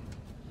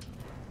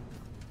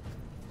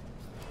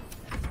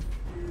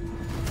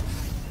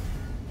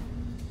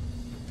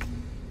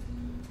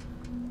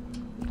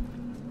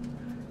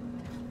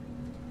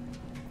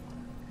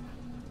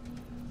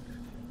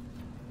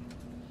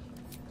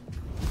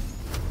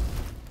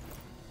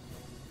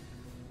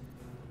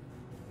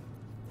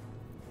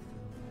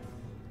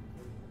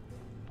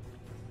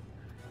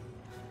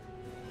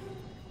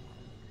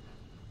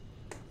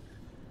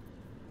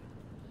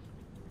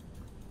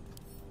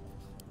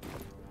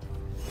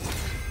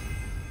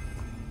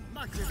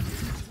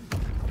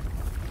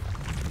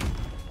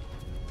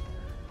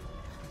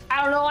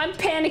 I don't know, I'm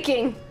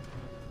panicking.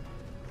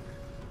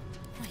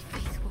 My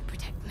faith will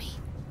protect me.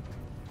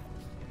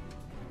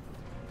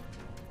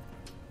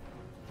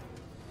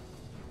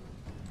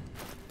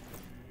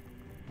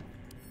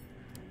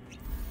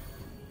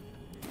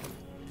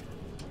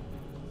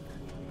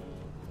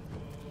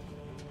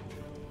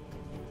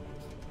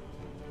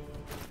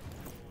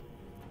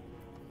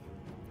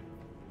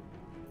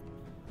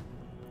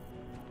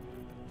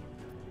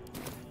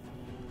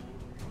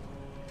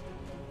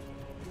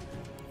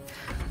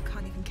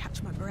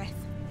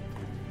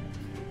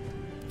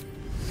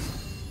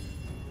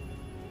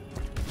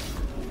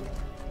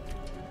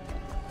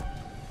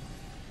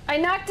 I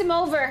knocked him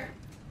over.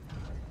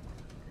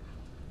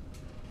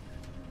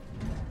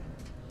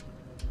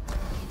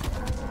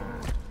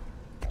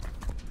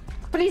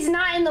 But he's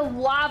not in the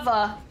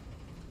lava.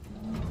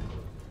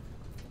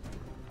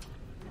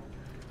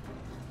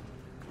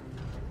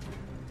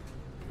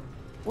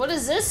 What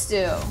does this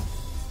do?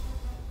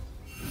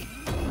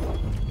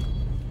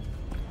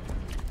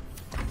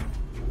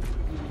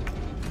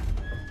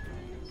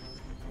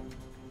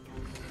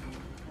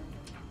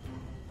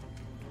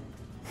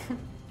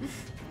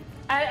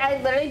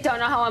 I literally don't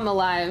know how I'm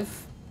alive.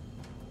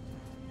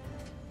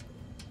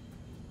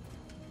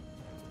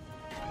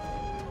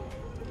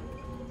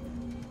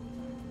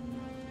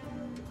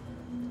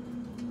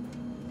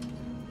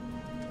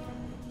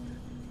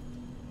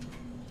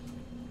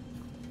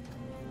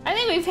 I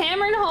think we've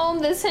hammered home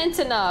this hint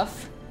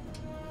enough.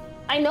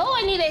 I know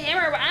I need a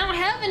hammer, but I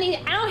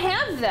don't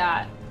have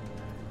that.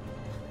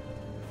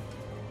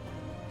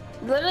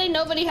 Literally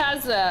nobody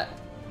has that.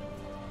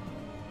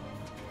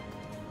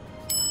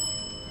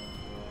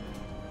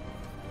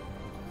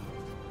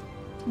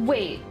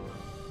 Wait.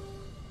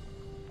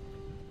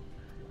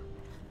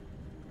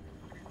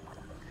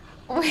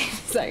 Wait a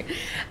second.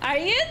 Are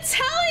you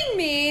telling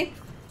me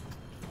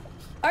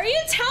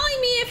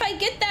if I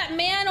get that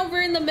man over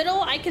in the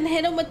middle, I can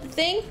hit him with the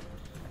thing?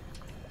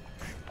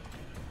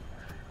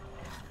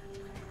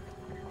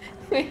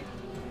 Wait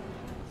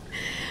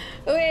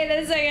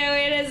a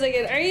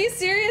second. Are you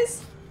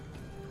serious?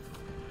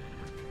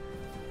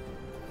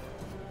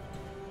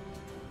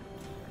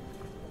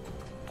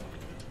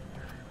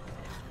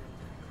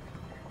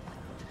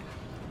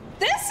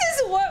 This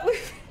is what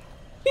we've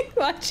been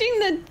watching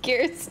the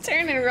gears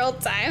turn in real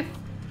time.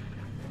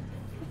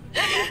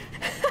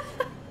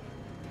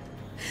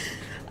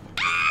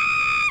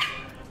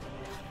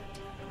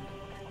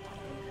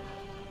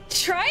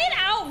 Try it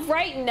out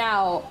right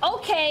now.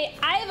 Okay,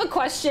 I have a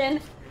question.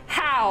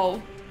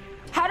 How?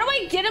 How do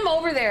I get him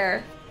over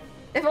there?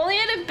 If only I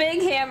had a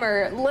big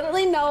hammer.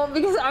 Literally no,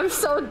 because I'm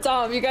so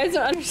dumb. You guys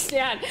don't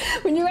understand.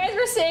 When you guys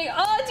were saying,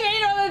 oh, do I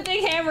know a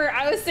big hammer?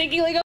 I was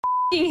thinking like a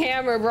f***ing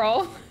hammer,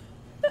 bro.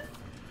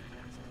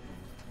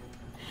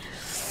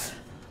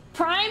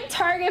 Prime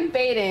target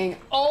baiting.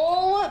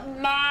 Oh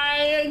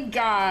my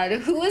god.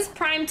 Who is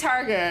prime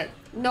target?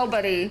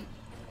 Nobody.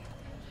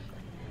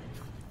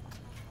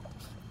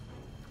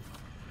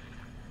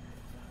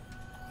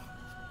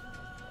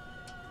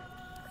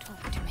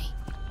 Talk to me.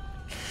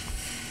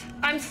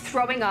 I'm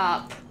throwing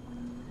up.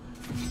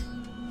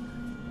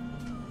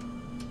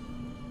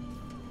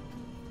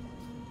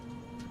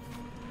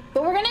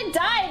 But we're gonna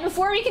die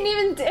before we can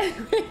even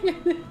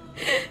do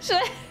Should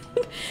I?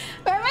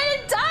 I'm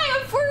gonna die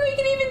before we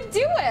can even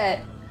do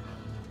it.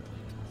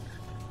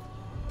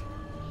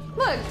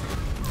 Look.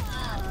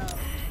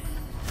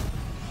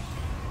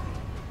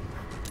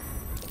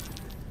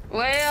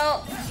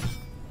 Well.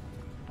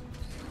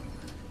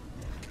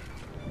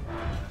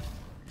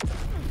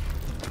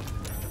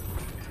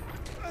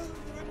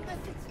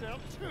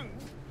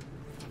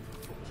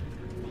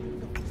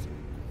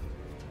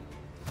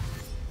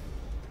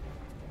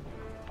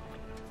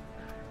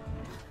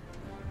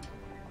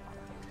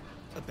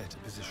 A better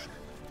position.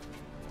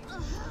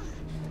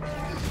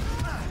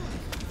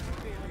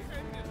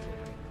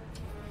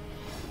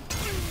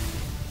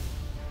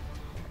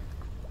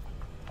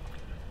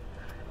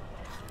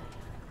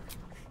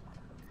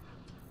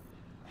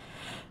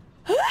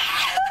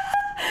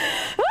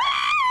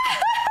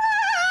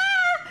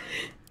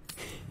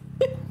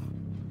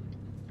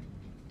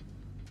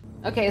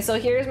 Okay, so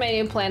here's my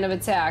new plan of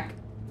attack.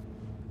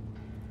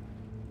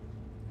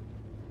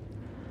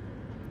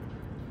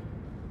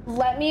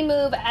 Let me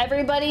move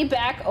everybody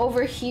back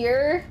over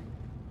here.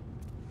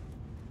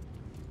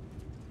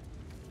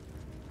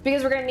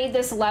 Because we're gonna need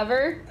this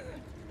lever.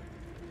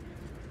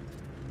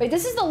 Wait,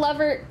 this is the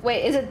lever.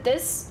 Wait, is it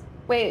this?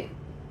 Wait.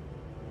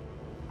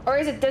 Or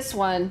is it this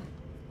one?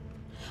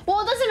 Well,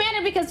 it doesn't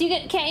matter because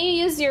can't you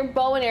use your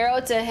bow and arrow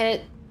to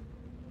hit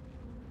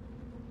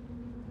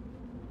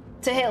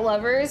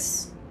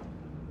levers?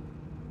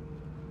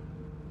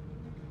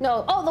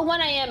 No. Oh, the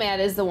one I am at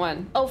is the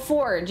one. Oh,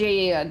 forge.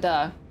 Yeah,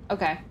 duh.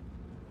 Okay.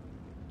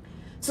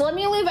 So let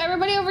me leave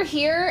everybody over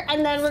here,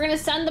 and then we're gonna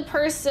send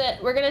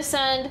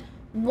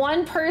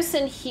one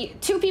person here,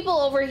 2 people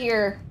over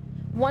here,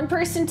 one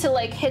person to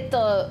like hit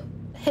the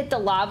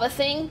lava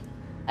thing,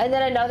 and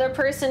then another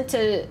person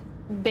to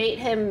bait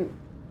him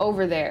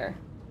over there.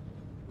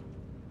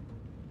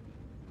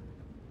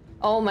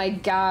 Oh my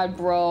god,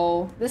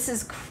 bro. This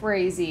is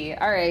crazy.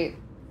 All right.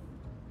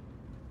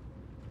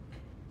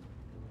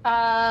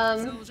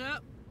 Soldier.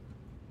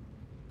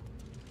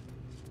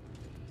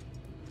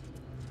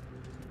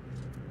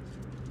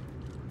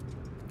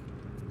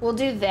 We'll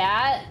do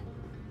that.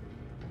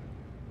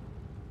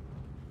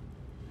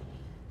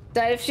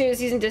 Died if she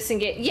was using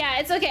disengage. Yeah,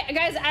 it's okay,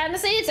 guys.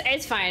 Honestly,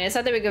 it's fine. It's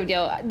not that big of a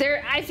deal.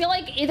 I feel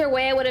like either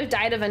way, I would have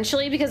died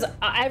eventually because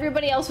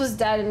everybody else was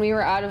dead and we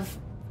were out of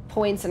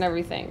points and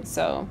everything.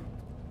 So,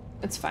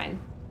 it's fine.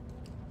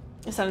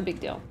 It's not a big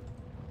deal.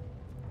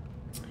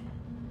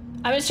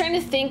 I'm just trying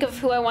to think of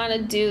who I want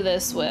to do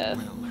this with.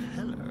 Well,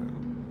 hello.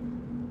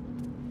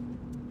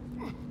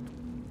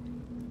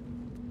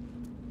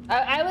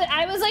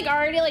 I was like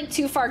already like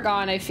too far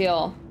gone, I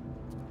feel.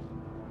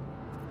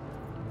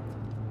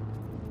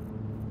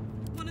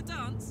 Wanna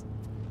dance?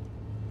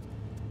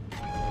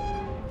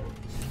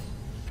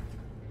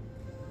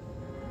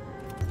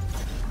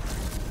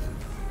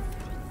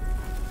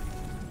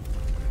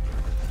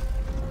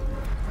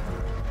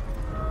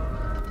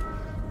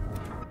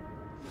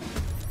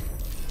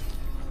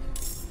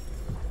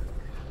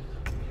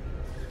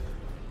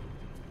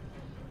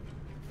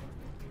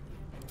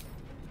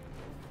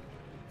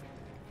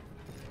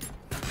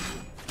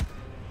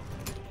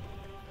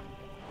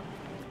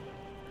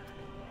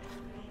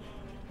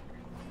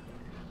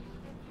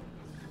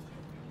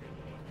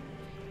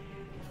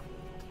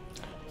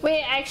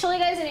 Wait, actually,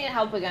 guys, I need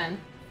help again.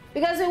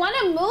 Because we want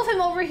to move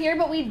him over here,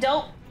 but we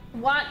don't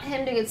want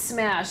him to get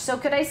smashed. So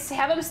could I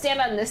have him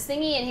stand on this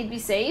thingy and he'd be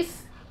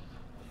safe?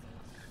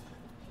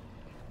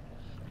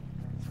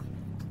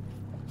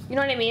 You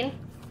know what I mean?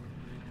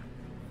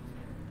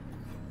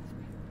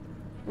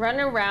 Run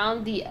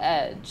around the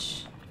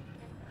edge.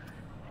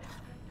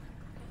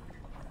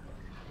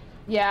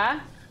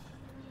 Yeah?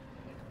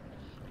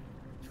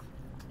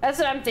 That's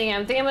what I'm thinking.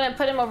 I'm thinking I'm gonna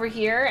put him over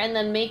here and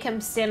then make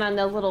him stand on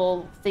the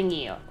little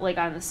thingy, like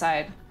on the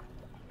side.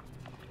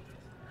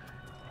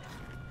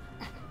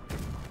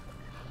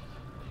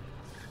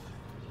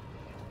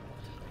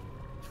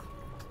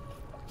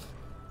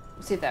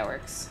 Let's see if that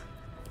works.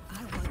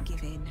 I won't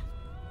give in.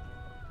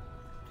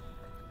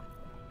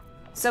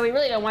 So we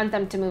really don't want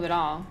them to move at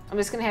all. I'm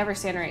just gonna have her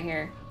stand right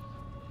here.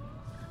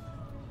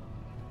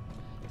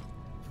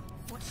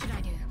 What should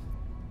I do?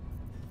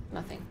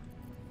 Nothing.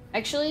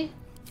 Actually,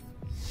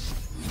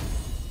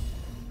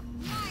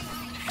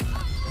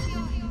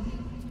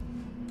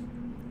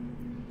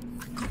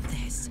 I got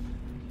this.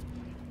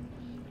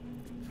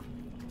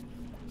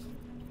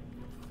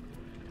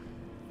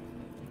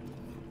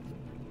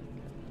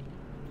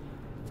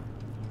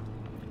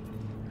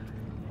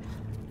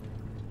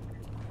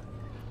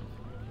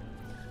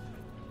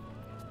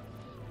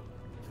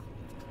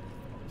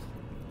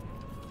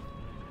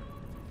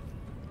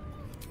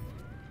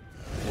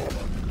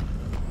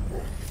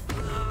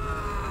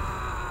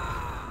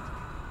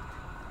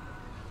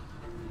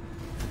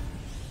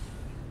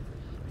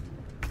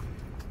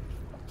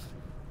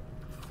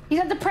 he's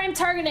not the prime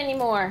target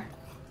anymore.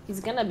 He's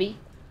gonna be.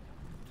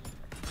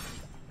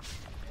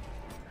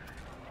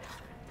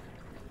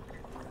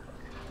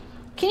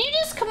 Can you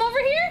just come over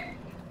here?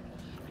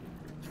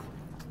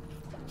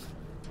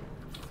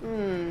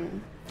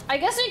 I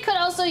guess we could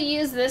also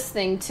use this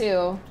thing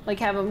too. Like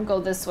have him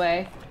go this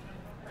way.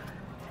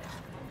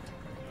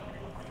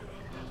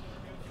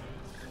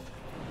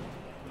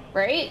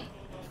 Right?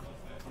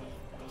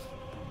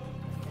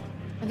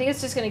 I think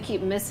it's just gonna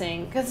keep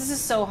missing because this is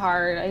so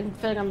hard. I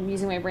feel like I'm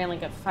using my brain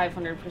like at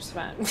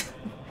 500%.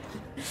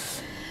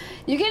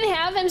 You can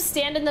have him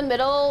stand in the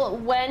middle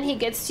when he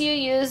gets to you.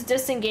 Use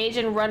disengage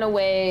and run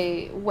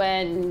away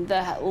when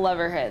the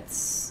lever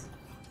hits.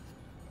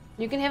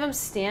 You can have him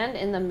stand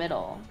in the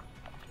middle.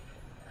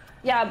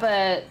 Yeah,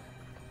 but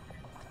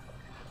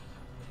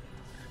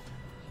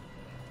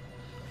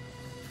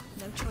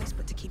No choice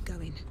but to keep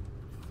going.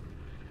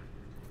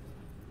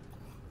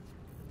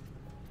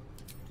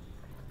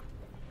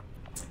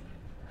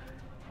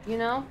 you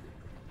know.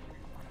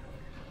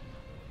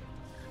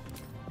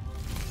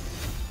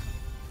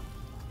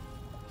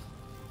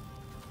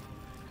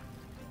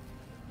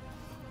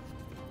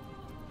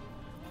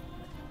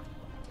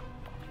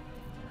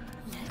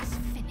 Let's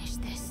finish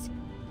this.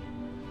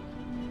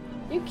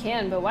 You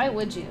can, but why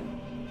would you?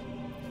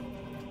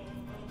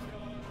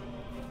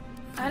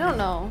 I don't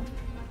know.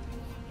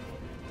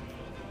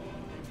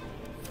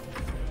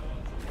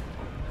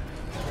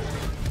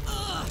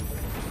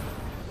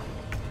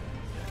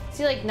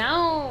 See, like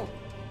now...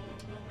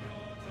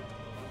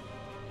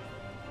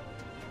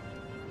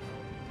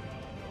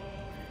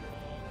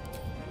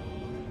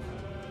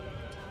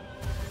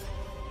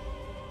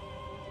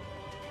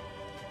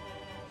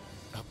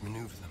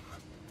 Outmaneuver them.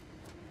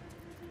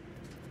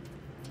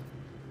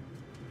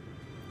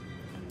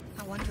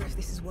 I wonder if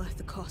this is worth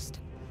the cost.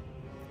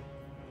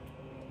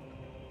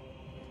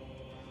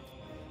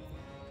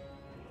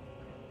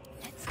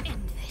 Let's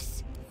end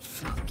this.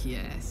 Fuck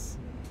yes.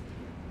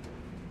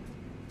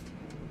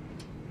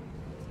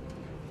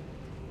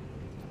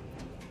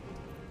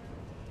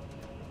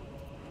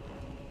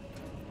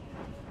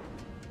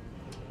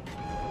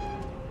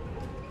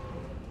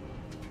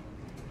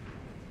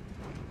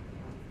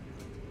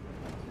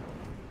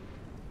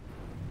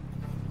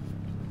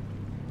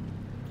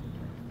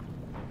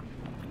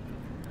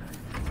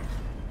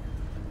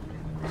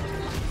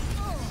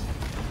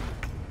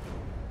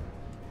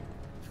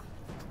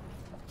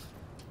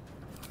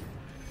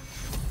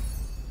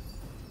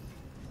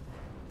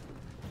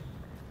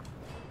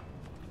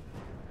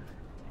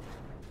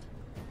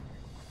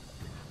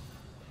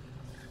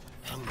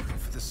 Hungry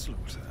for the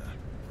slaughter.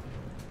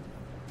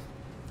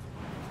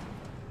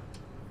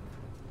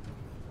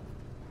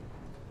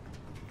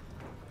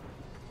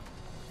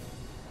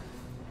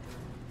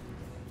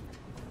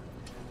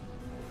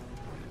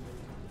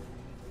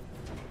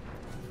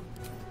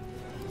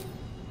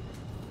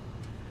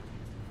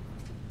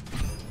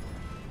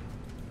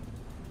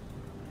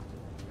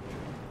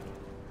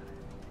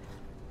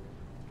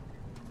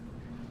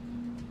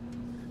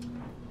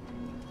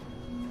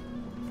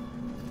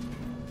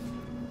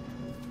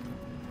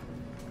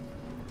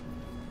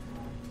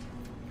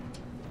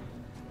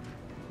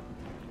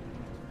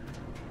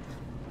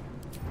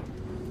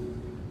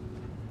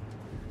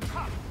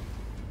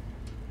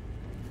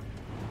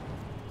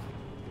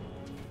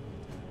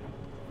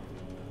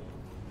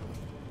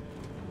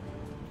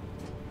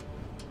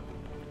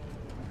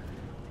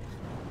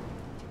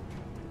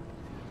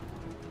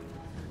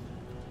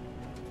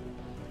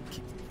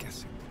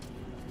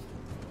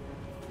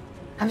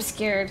 I'm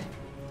scared.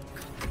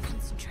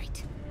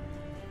 Concentrate.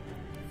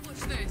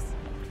 Watch this.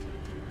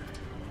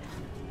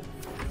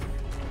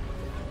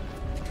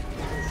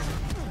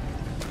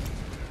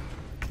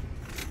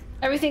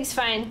 Everything's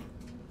fine.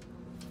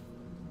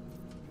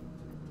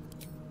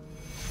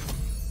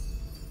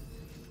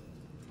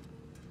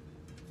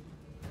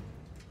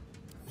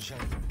 Shall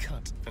we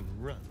cut and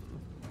run?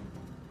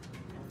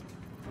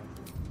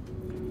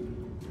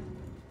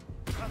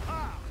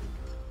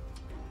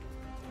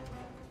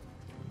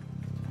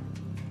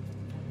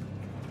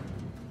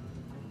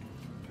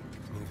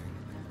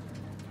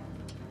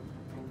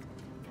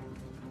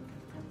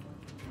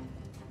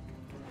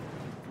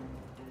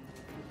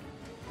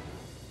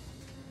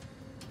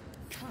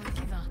 Can't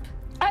give up.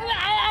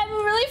 I'm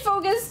really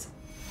focused.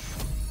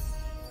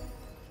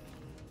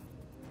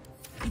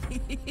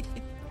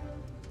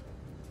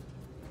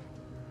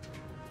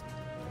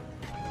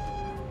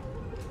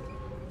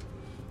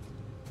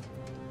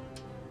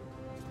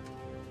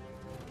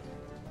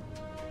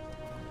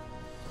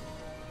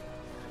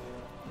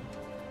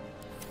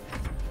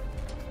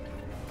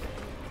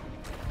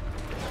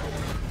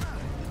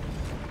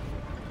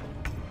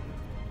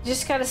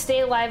 Just gotta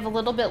stay alive a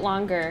little bit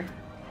longer.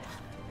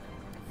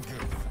 Go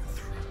for the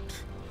throat.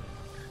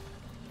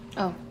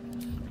 Oh.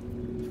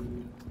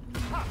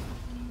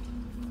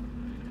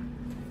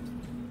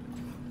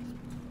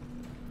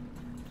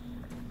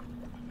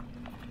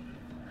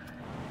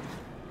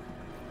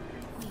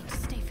 Need to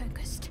stay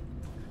focused.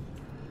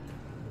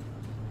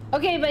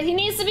 Okay, but he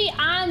needs to be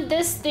on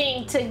this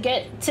thing to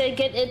get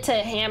it to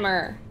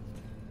hammer.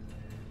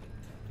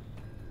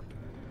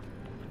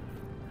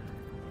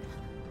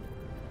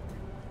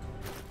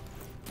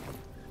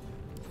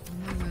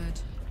 Oh my word.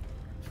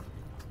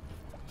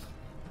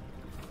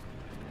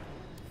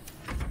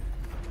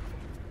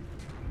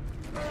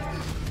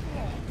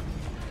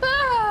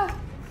 Ah!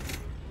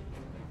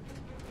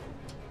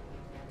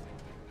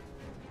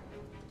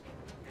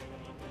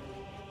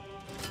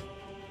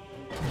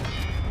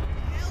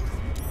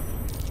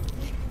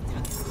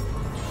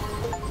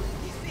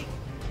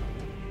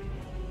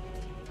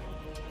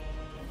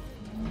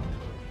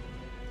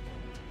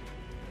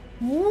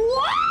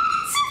 What?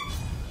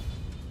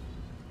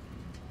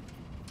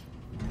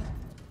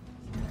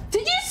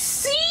 Did you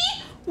see?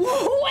 Wait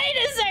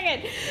a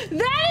second.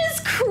 That is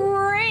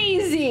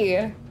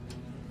crazy.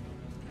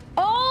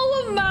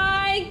 Oh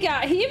my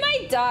god. He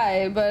might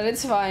die, but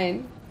it's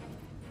fine.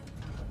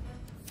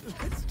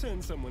 Let's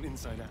turn someone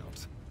inside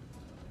out.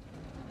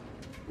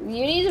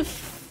 You need to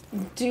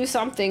do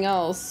something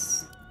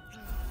else.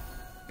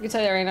 I can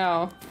tell you right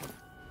now.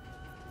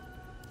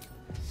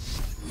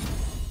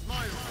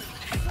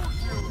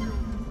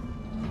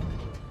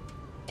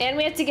 And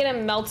we have to get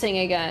him melting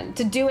again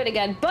to do it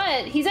again,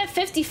 but he's at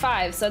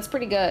 55, so that's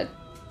pretty good.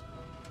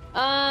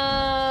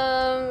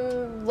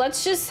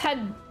 Let's just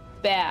head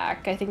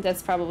back. I think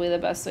that's probably the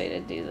best way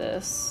to do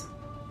this.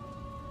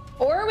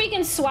 Or we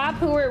can swap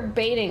who we're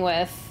baiting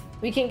with.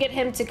 We can get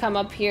him to come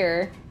up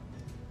here.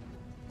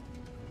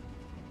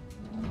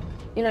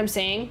 You know what I'm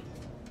saying?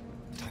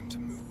 Time to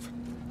move.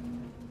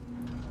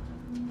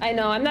 I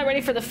know, I'm not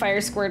ready for the fire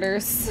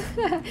squirters.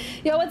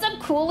 Yo, what's up,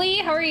 Cooley?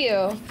 How are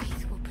you?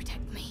 Faith will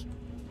protect me.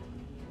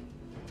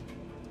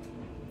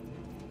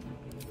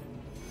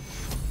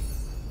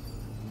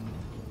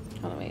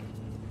 Hold on, wait.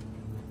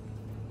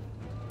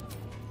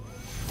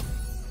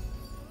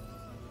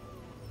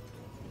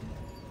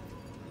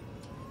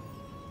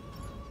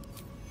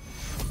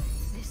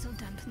 This'll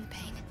dampen the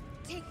pain.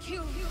 Take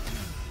you.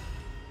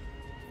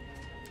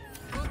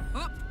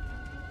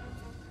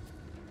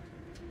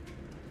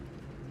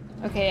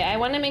 Okay, I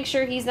want to make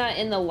sure he's not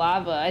in the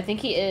lava. I think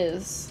he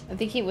is. I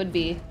think he would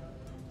be.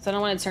 So I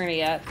don't want to turn it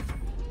yet.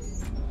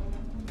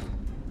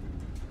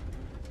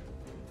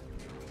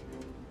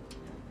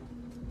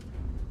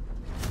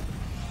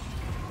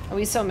 Are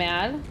we so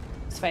mad?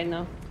 It's fine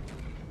though.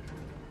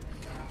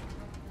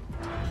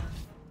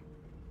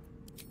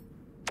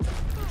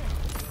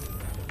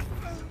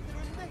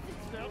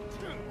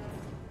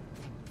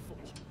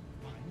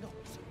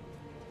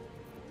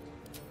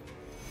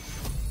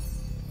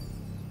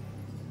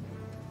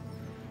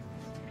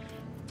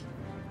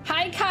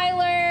 Hi,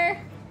 Kyler!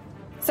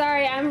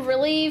 Sorry, I'm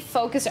really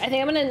focused. I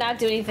think I'm gonna not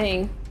do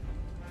anything.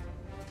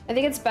 I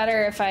think it's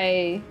better if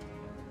I...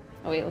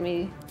 Oh wait, let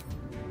me...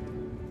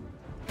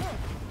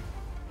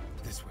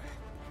 This way.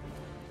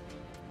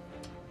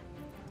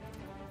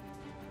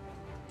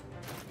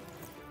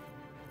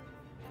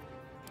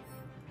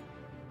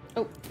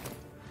 Oh.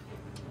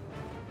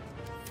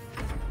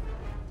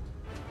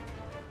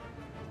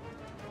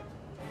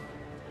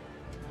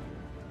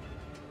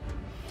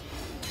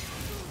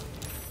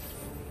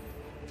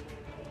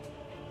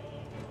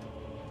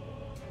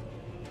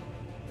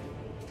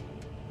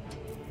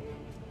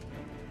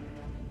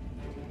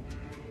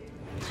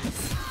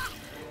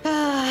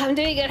 I'm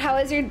doing good. How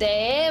was your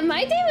day?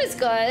 My day was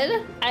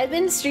good. I've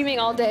been streaming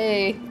all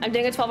day. I'm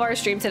doing a 12-hour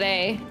stream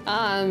today.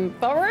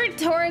 But we're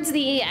towards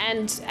the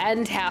end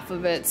half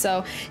of it.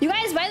 So you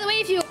guys, by the way,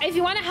 if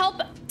you want to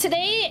help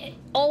today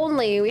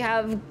only we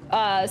have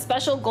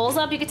special goals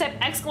up. You can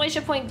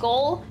type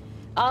 !goal.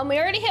 We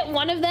already hit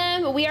one of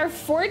them. We are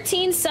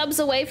 14 subs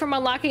away from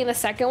unlocking the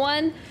second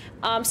one.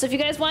 So if you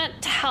guys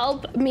want to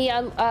help me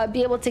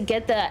be able to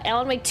get the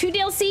Alan Wake 2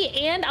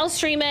 DLC, and I'll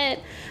stream it.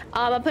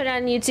 I'll put it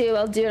on YouTube.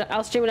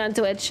 I'll stream it on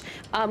Twitch.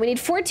 We need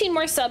 14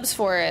 more subs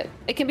for it.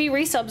 It can be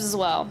resubs as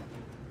well.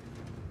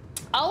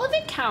 All of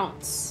it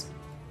counts.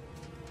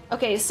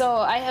 Okay, so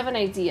I have an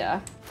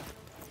idea.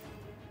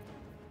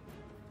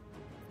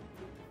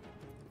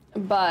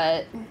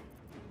 But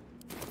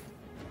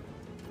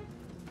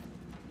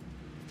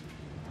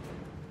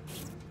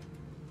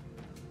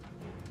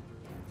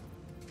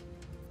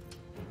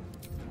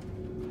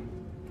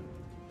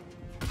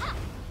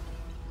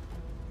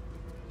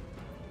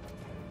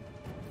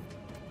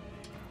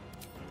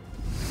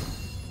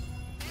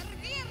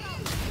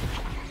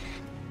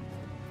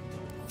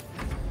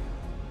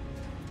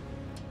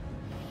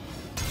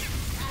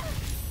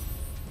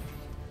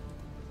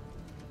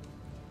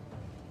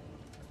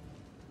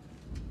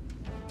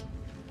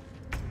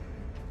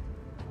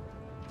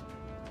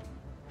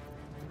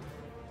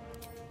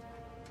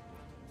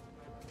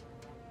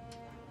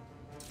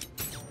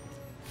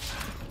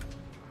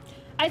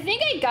I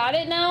think I got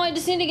it now. I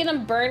just need to get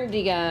them burned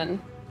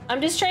again. I'm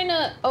just trying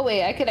to... Oh,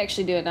 wait. I could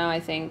actually do it now, I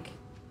think.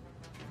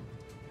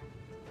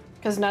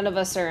 Because none of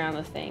us are on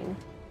the thing.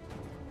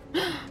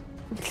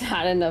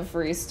 Not enough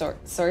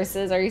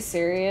resources. Are you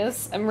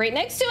serious? I'm right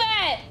next to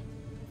it!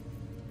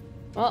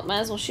 Well, might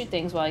as well shoot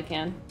things while I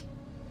can.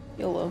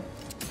 YOLO.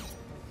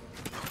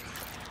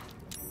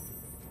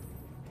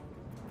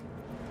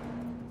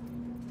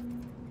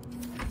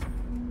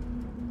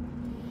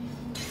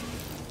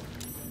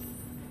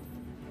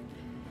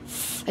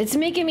 It's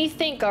making me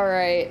think, all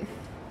right.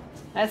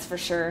 That's for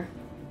sure.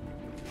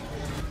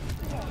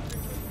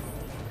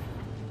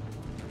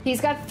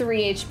 He's got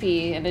 3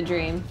 HP and a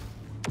dream.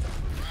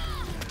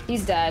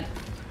 He's dead.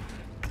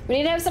 We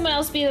need to have someone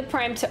else be the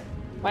prime to...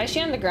 Why is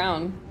she on the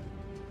ground?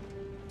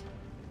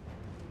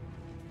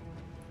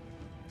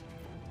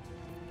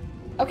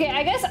 Okay,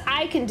 I guess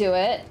I can do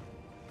it.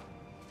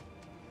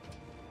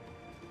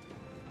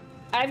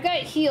 I've got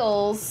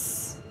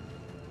heals.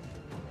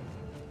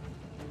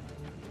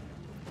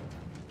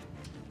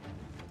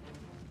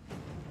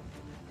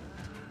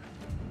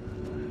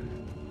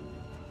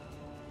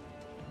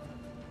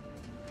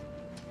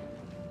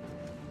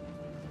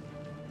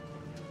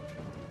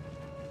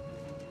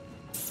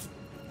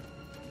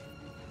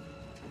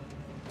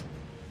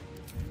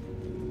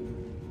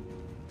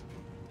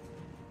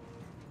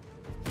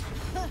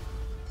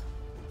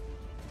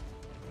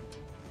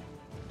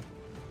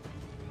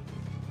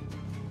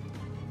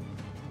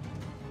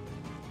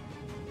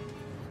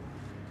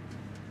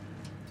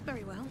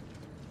 Very well.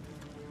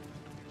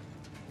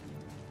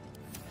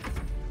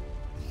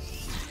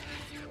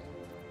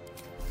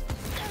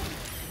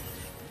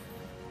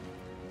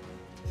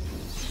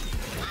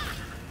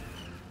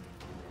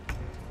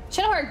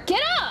 Shadowheart,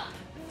 get up!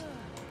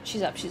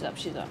 She's up, she's up,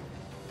 she's up.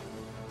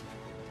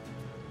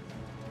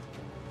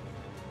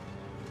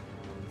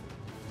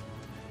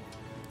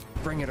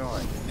 Bring it on,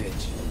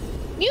 bitch.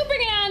 You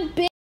bring it on,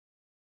 bitch!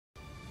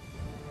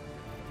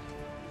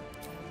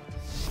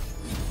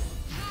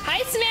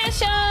 Hi,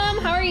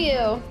 Smash'em! How are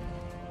you?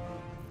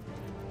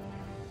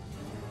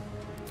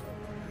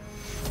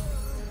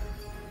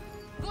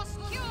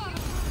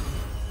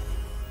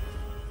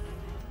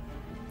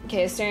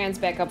 Okay, Asterian's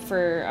back up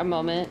for a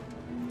moment.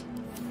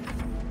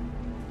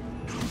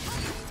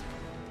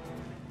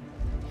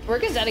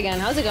 Work is dead again.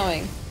 How's it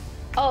going?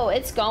 Oh,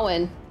 it's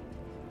going.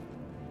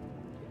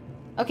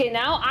 Okay,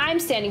 now I'm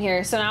standing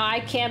here, so now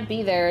I can't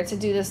be there to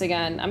do this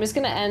again. I'm just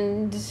gonna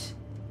end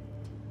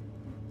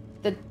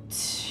the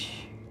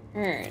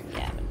turn.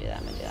 Yeah, I'm gonna do that.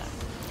 I'm gonna do that.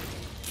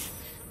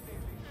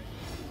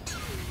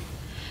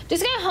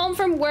 Just got home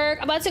from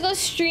work. About to go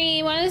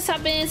stream. Wanted to stop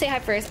in and say hi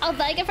first. I'll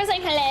like it for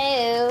saying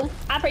hello.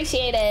 I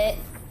appreciate it.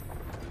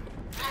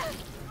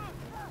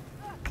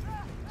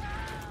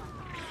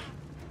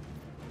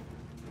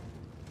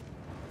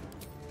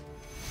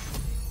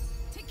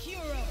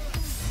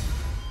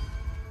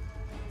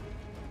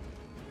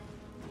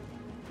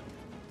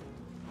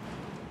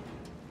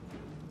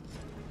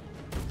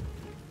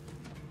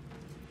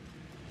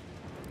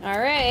 All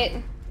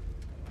right.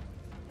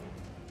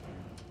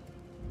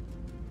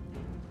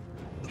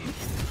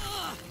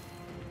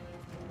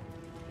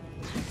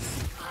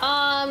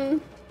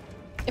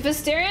 If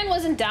Asterion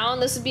wasn't down,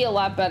 this would be a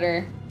lot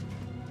better.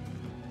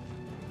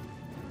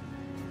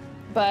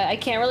 But I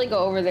can't really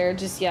go over there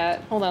just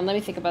yet. Hold on, let me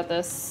think about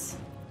this.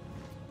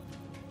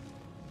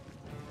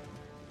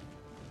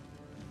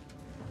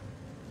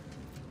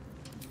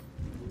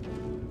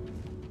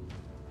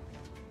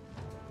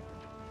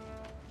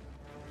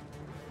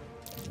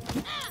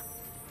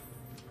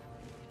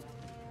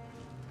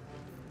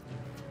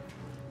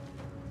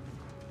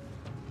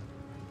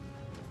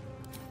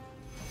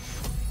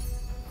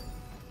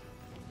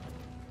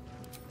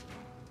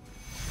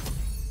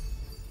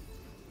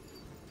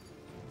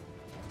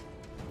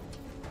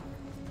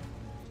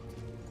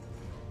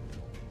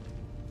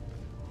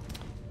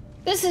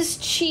 This is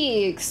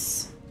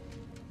Cheeks.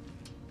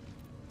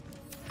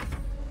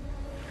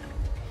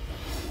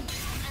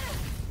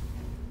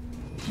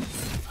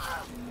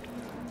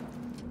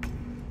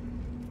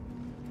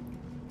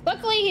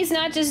 Luckily, he's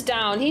not just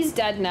down. He's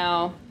dead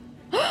now.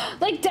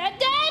 Like, dead?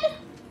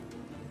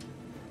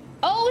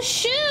 Oh,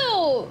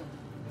 shoot!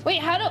 Wait,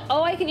 how do...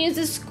 Oh, I can use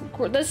this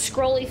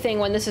scrolly thing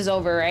when this is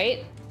over,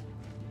 right?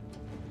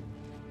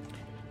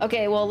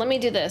 Okay, well, let me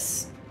do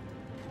this.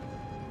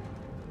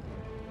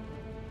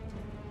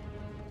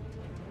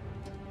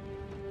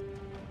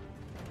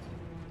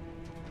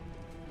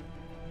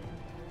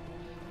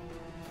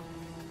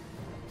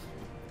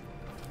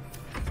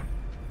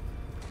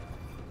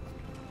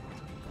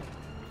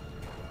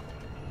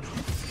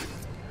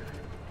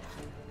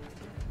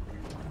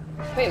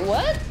 Wait,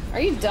 what? Are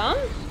you dumb?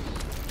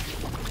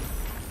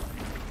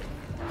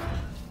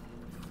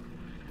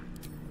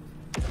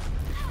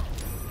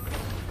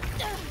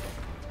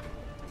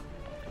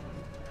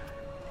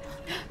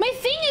 My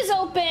thing is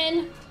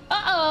open!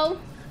 Uh-oh.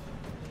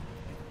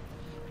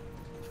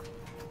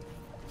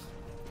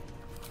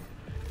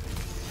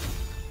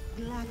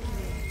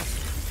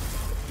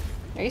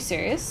 Are you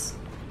serious?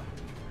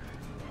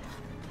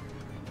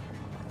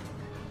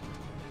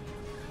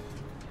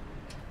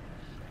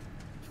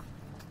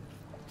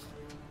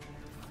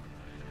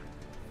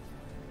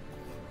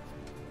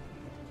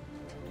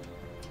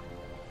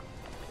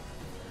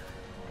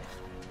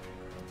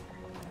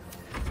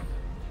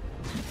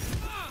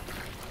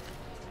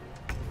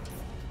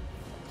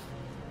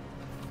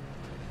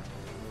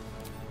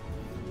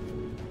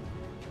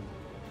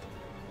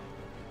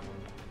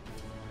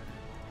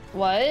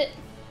 What?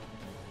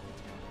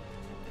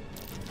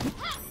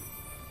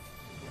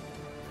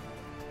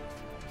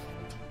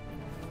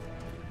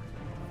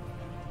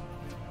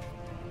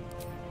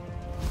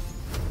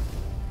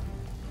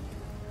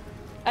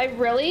 I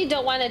really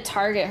don't want to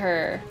target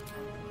her.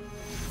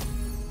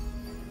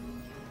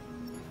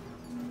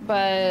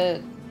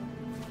 But...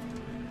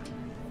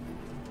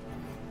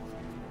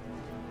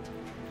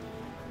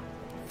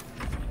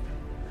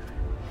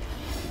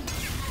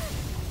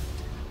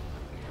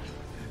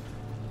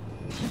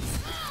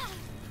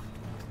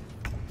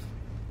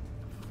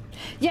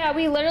 yeah,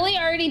 we literally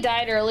already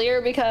died earlier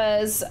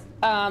because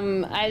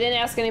I didn't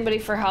ask anybody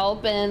for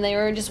help and they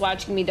were just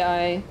watching me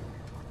die.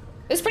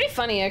 It was pretty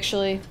funny,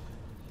 actually.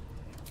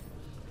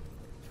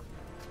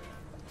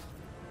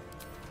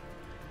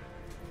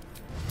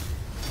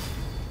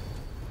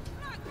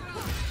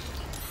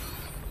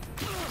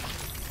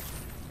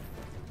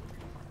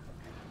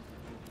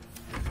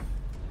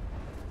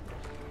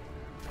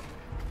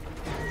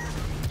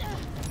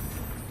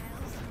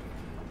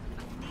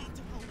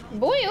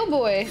 Boy, oh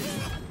boy.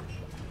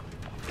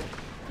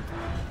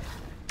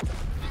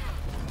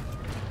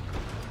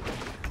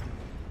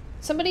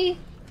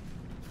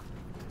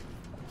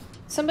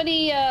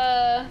 Somebody,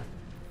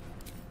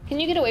 can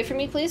you get away from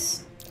me,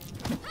 please?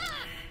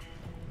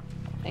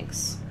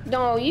 Thanks.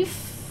 No, you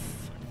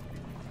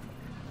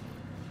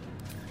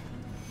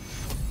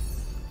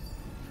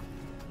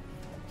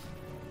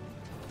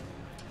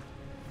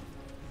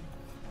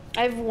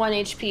I have 1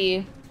 HP.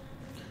 And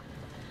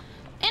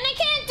I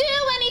can't do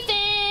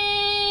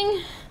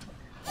anything!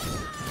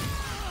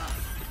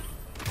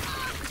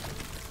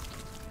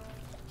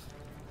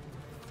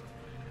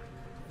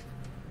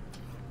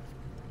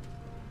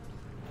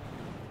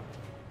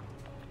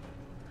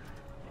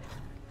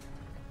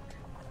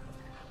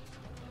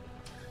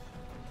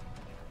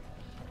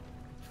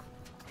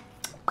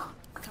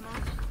 Come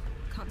on.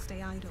 Can't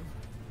stay idle.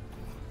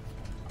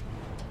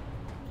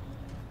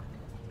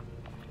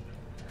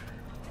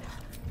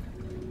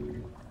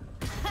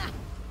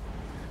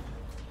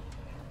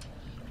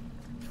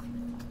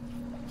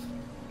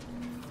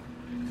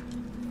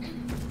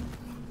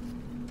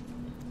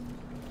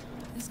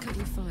 Let's cut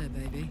your fire,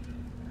 baby.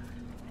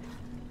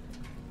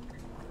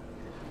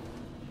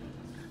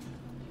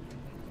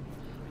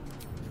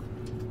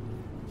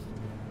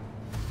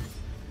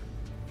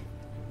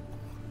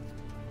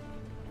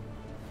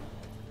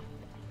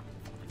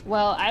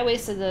 Well, I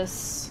wasted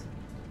this.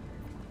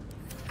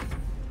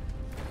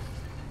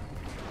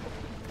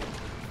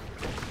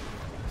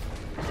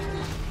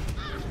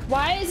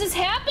 Why is this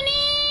happening?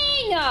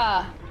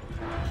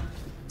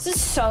 This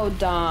is so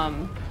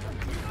dumb.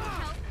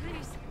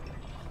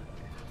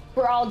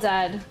 We're all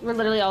dead. We're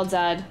literally all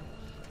dead.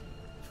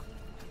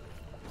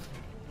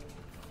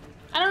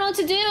 I don't know what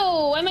to do.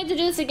 Why am I to do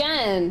this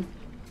again?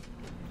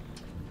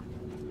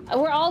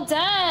 We're all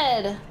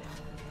dead.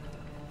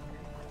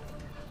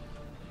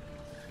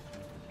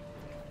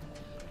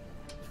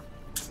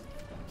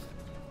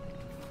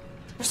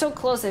 We're so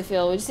close, I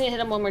feel. We just need to hit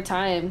him one more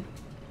time.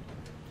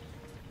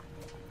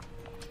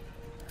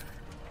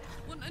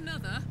 Want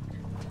another?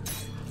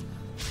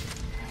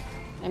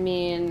 I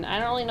mean, I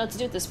don't really know what to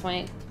do at this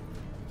point.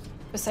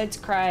 Besides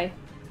cry.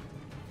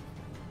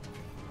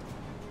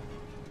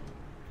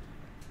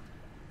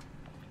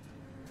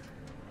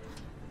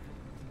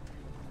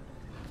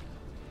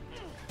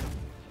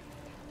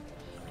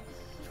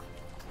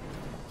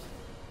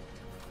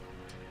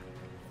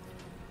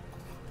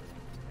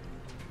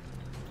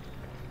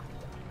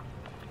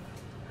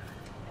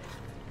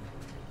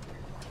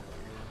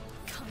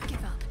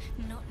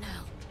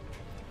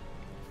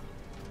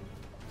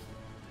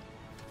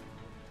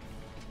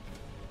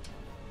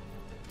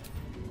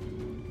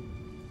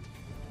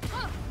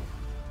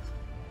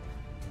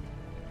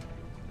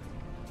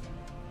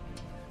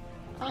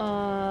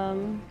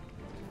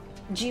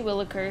 Gee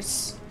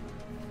Willikers.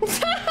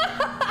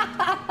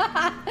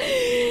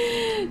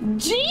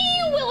 Gee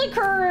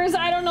Willikers!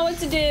 I don't know what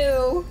to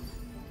do.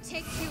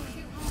 Take you.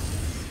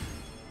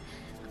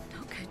 I'm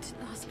not going to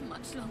last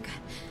much longer.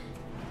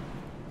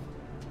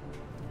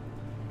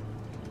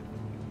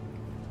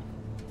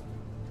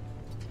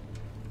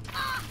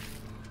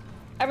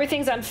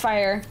 Everything's on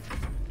fire.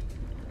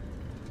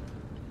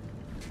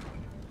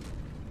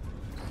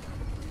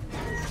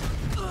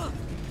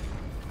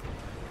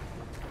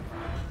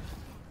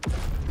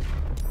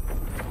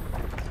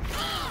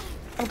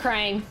 I'm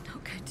crying.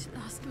 Not going to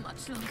last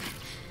much longer.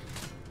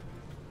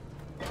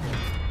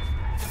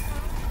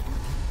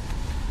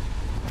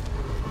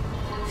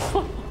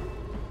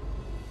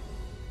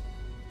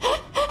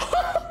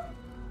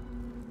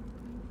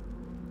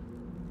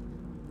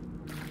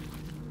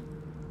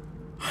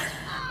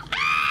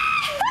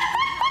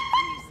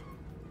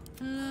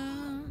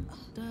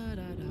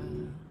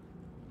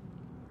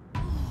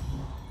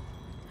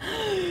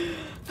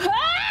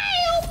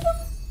 Help!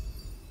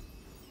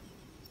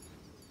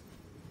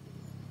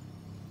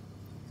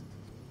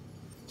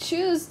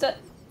 Choose the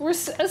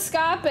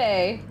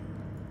escape.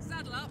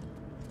 Saddle up.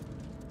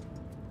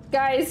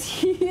 Guys,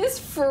 he is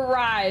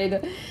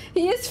fried.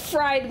 He is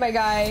fried, my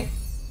guy.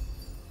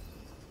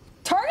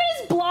 Target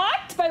is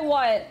blocked by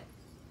what?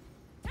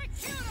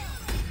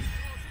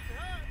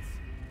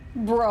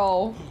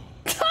 Bro.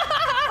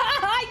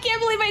 I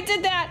can't believe I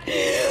did that.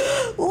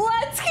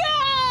 Let's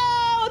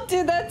go!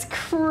 Dude, that's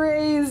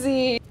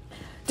crazy.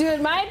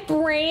 Dude, my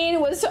brain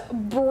was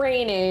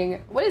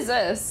braining. What is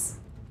this?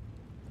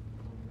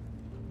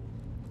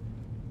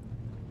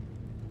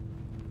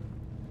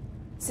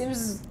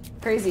 Seems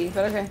crazy,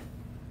 but okay.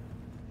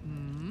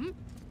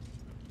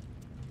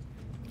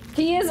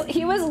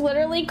 He was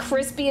literally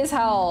crispy as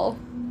hell.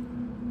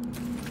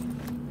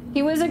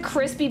 He was a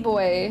crispy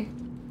boy.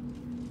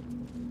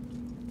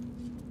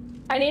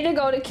 I need to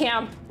go to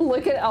camp.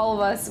 Look at all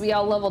of us. We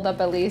all leveled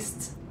up at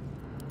least.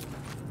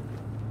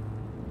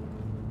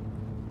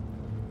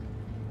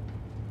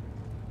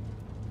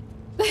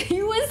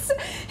 He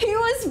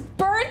was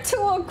burnt to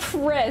a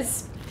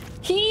crisp.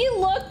 He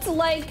looked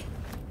like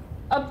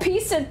a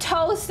piece of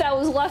toast that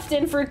was left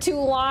in for too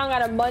long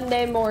on a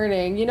Monday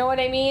morning. You know what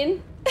I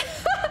mean?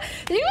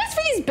 Thank you guys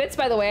for these bits,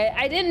 by the way.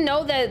 I didn't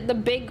know that the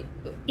big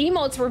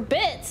emotes were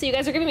bits, so you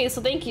guys are giving me,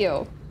 so thank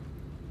you.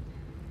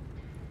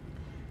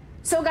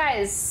 So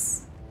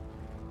guys,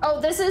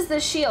 oh, this is the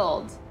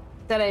shield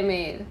that I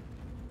made.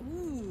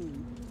 Ooh.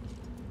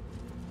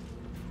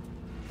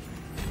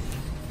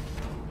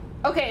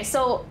 Okay,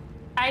 so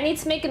I need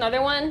to make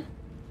another one.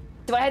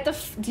 Do I have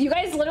to, do you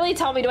guys literally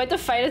tell me, do I have to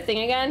fight a thing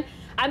again?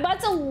 I'm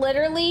about to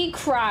literally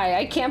cry.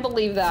 I can't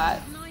believe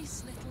that.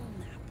 Nice little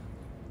nap.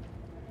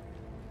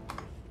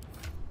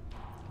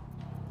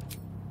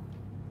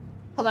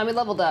 Hold on, we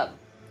leveled up.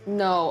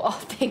 No, oh,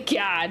 thank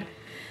God.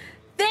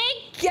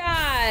 Thank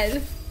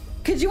God.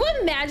 Could you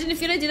imagine if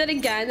you had to do that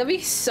again? That'd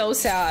be so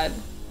sad.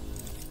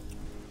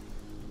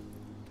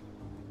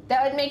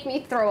 That would make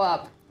me throw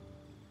up.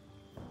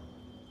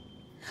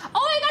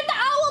 Oh, I got the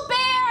owl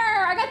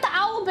bear! I got the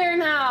owl bear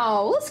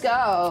now. Let's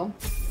go.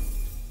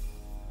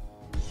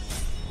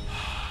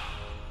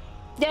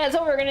 Yeah, that's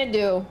what we're gonna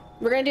do.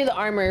 We're gonna do the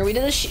armor. We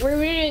did the we're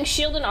doing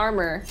shield and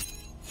armor.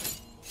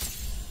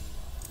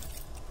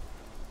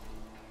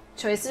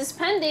 Choices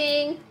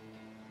pending.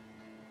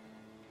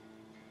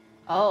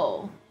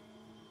 Oh.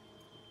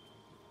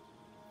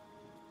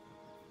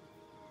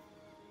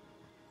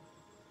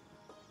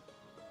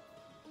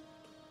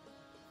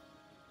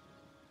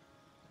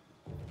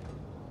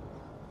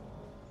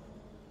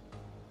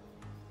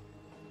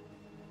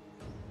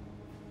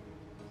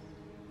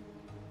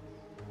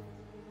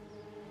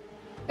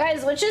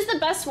 Guys, which is the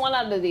best one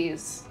out of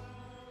these?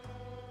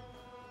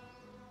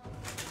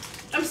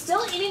 I'm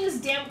still eating this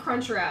damn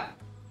crunch wrap.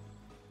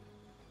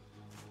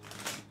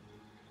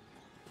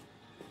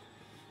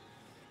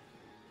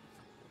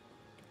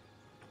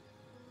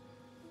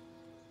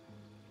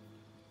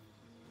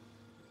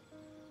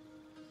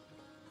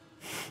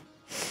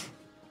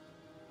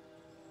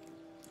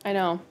 I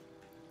know.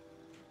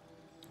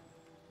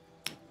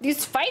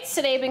 These fights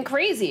today have been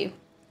crazy.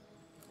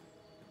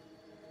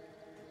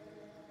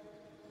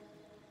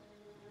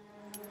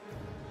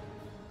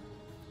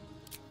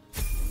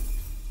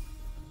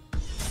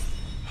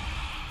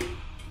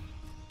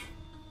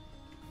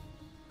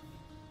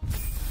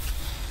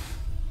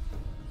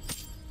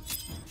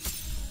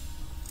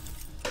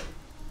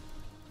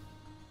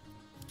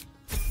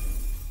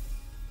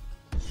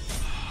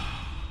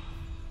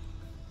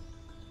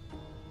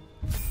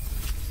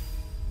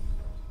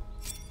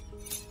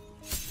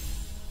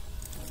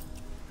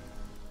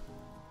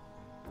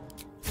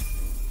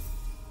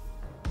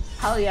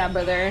 Hell yeah,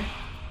 brother.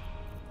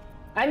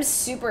 I'm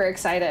super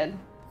excited.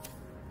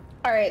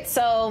 All right,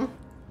 so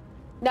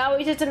now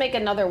we just have to make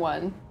another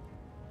one.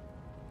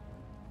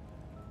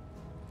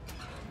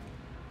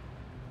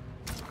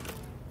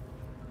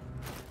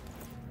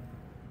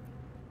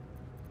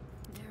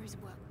 There is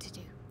work to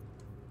do.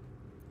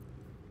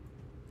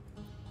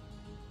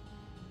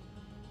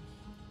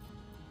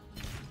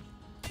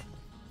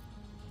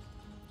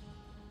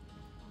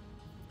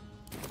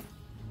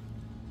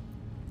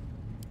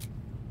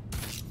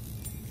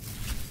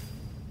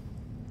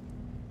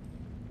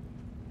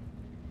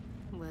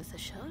 worth a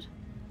shot.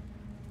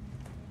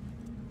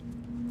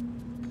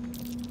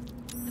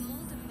 The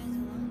mold and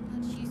metal aren't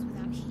much use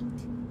without heat.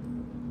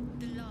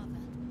 The lava.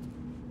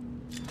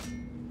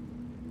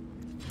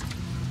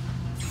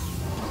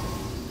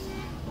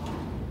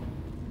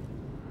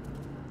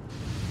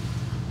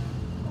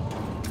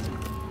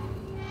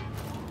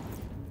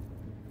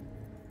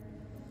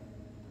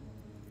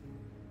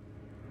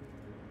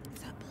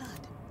 Is that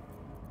blood?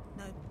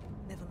 No,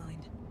 never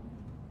mind.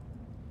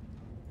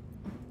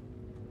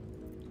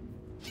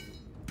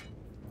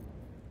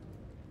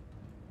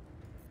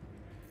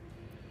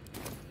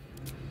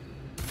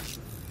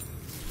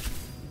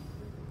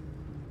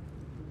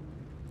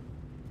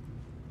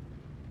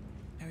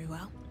 Very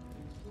well.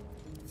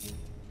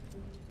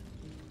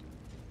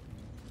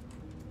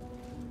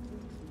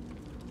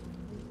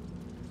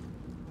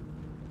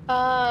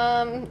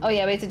 Oh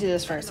yeah, we have to do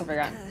this first, I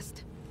forgot.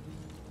 Cursed.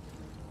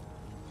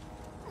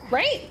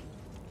 Right?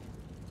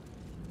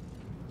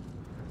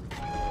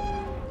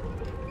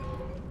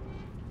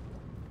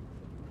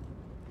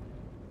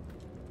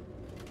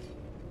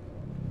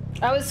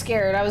 I was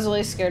scared. I was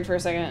really scared for a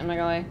second, I'm not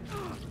gonna lie.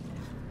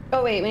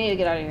 Oh wait, we need to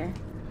get out of here.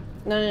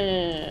 No, no, no,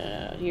 no,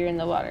 no, no. You're in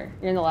the water.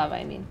 You're in the lava,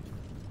 I mean.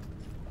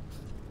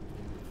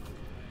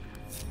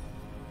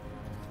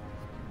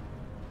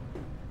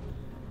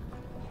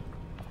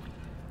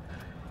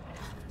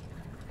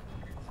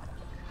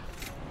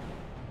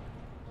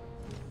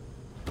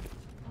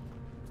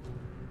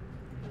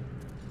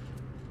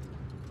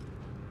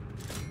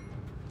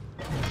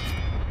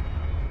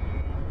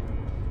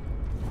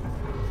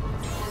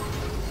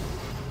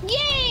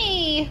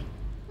 Yay!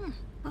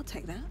 I'll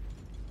take that.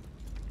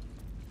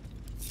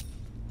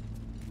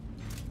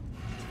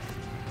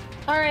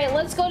 All right,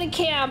 let's go to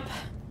camp.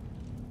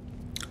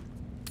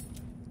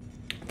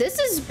 This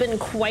has been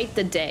quite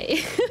the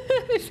day.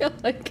 I feel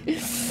like.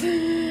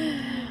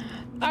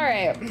 All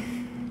right.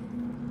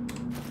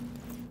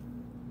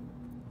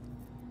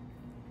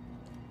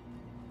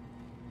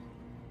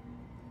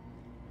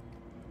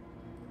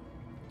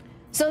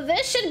 So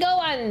this should go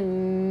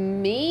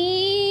on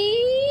me.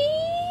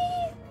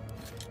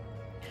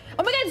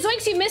 Oh my God,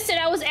 Zoinks, you missed it.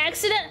 I was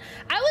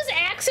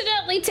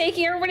accidentally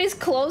taking everybody's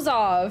clothes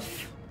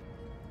off.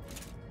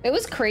 It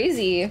was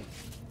crazy.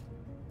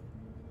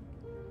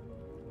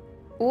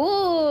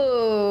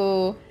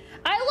 Ooh.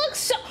 I look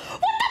so...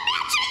 What the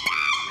match is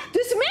that?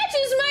 This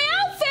matches my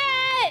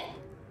outfit!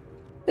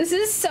 This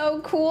is so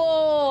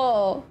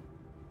cool.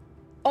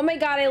 Oh my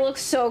God, I look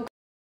so...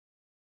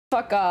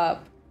 Fuck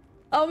up.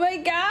 Oh my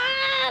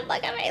God!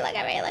 Look at me, look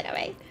at me, look at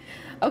me.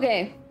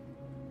 Okay.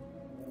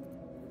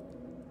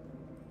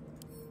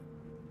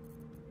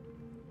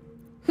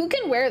 Who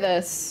can wear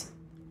this?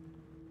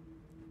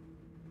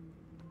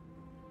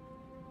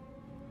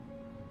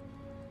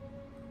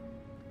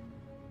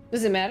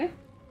 Does it matter?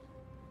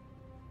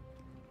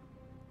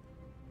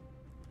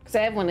 Because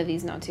I have one of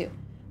these now too.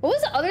 What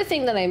was the other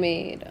thing that I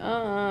made?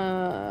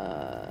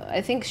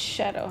 I think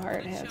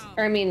Shadowheart has,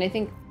 or I mean, I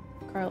think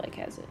Garlic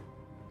has it.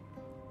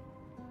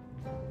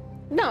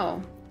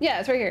 No,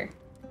 yeah, it's right here.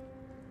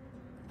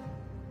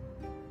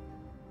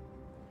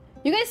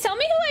 You guys tell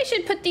me who I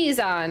should put these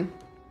on.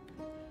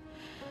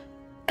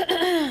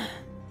 Yeah,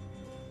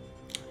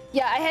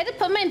 I had to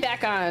put mine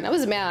back on. I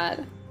was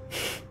mad.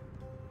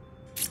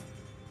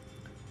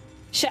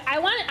 I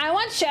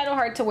want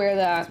Shadowheart to wear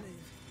that.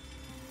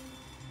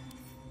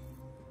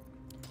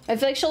 I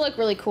feel like she'll look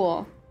really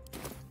cool.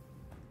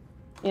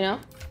 You know?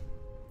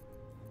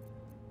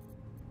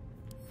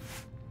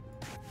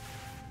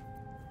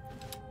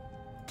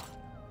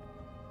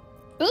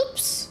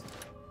 Oops.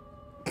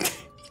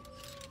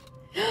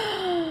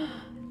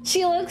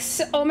 She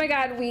looks, oh my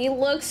God, we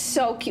look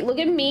so cute. Look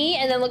at me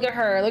and then look at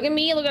her. Look at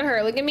me, look at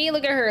her, look at me,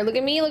 look at her, look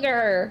at me, look at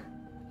her.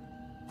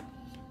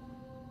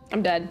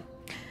 I'm dead.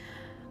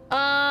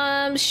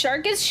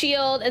 Shark is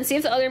shield and see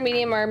if the other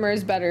medium armor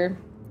is better.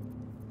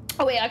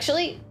 Oh wait,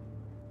 actually.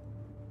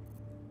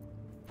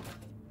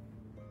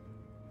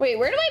 Wait,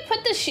 where do I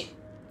put the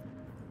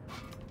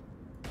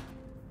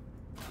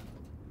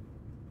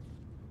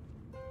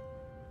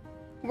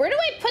Where do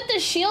I put the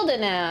shield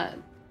in at?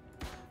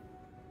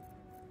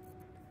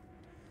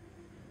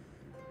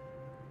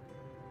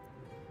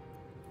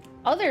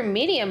 Other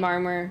medium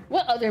armor?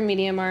 What other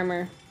medium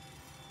armor?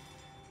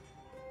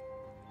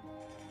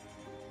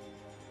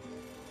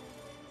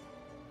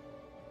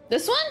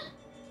 This one?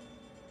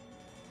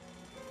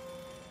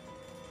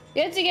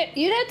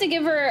 You'd have to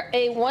give her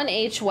a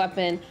 1H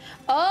weapon.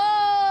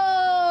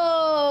 Oh,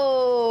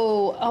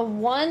 a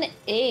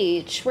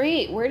 1H.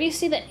 Wait, where do you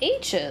see the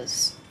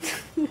H's?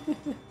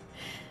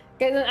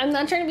 Guys, I'm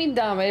not trying to be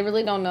dumb. I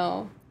really don't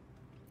know.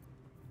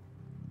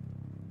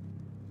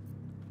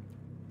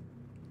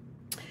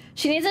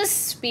 She needs a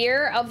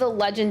Spear of the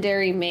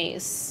Legendary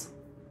Mace.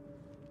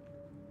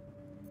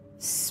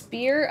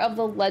 Spear of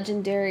the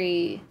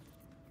Legendary...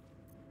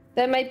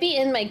 That might be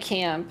in my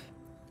camp.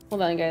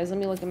 Hold on, guys. Let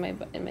me look in my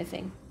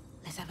thing.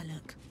 Let's have a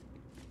look.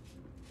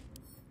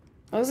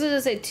 I was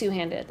gonna say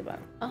two-handed at the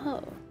bottom.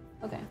 Oh,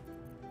 okay.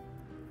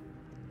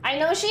 I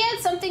know she had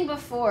something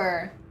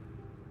before.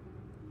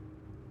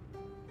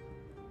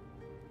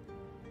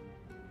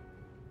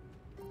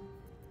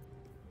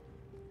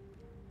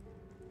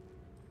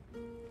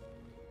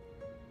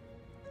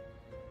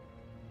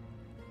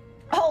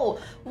 Oh,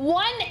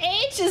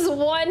 1H is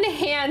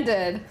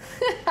one-handed.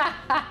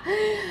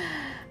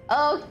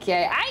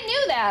 Okay, I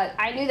knew that.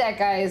 I knew that,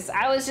 guys.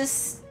 I was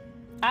just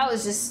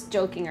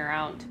joking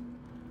around.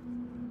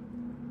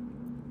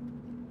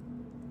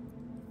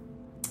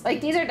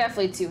 Like, these are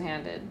definitely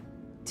two-handed.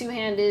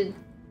 Two-handed.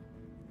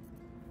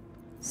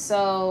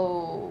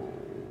 So,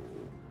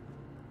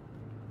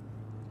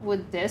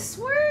 would this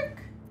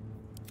work?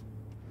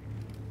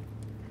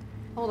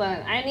 Hold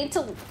on, I need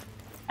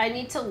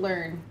to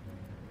learn.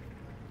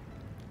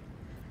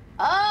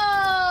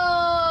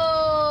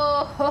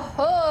 Oh, ho,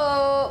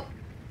 ho.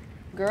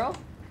 Girl?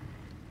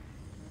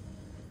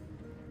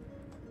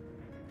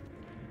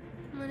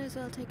 Might as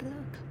well take a look.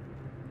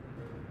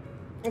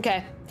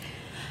 Okay.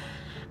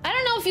 I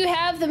don't know if you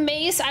have the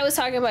mace I was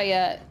talking about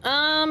yet.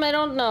 I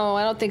don't know.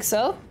 I don't think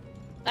so.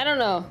 I don't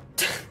know.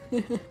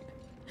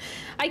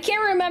 I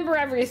can't remember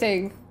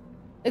everything.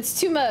 It's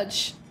too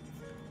much.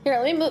 Here,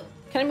 let me move.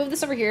 Can I move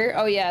this over here?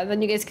 Oh yeah,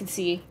 then you guys can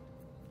see.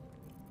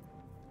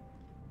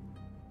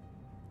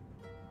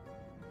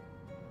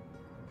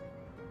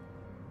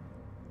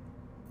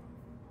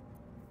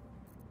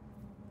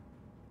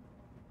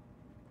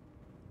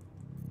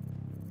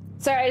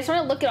 Sorry, I just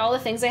want to look at all the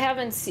things I have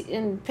and see,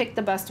 and pick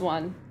the best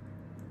one.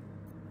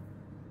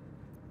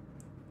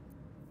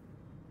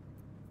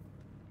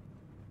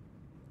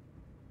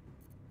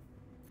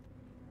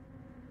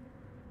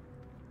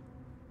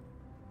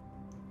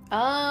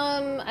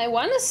 I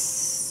want to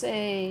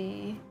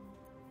say...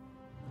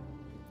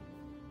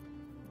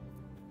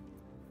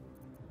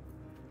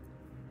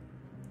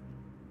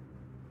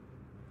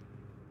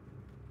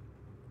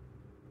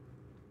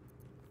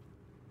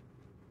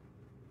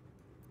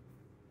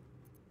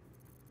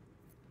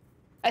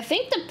 I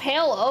think the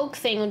pale oak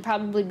thing would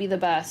probably be the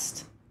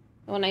best.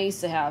 The one I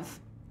used to have.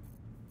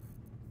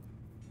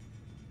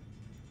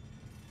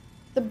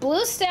 The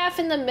blue staff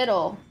in the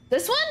middle.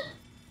 This one?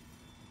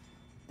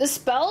 The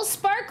spell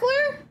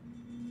sparkler?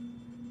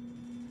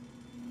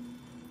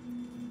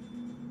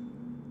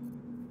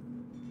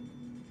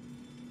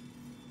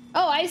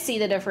 Oh, I see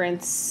the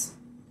difference.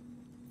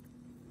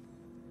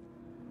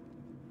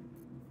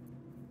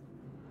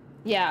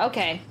 Yeah,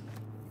 okay.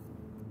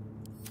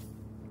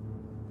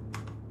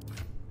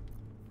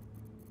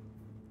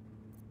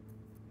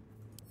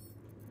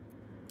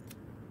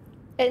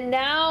 And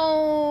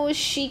now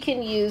she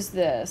can use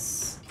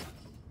this.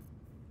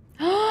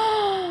 She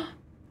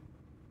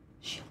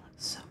looks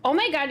so... Oh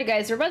my god, you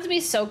guys, we're about to be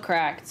so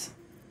cracked.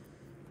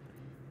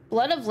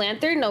 Blood of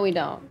Lantern? No, we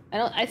don't.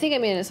 I think I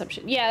made an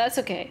assumption. Yeah, that's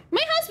okay.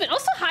 My husband.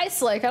 Also, hi,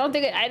 Slick. I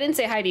didn't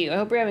say hi to you. I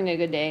hope you're having a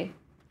good day.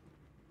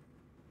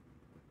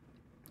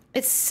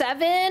 It's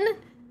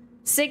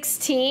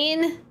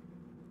 7:16.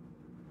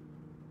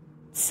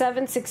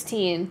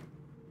 7:16.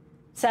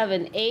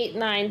 7, 8,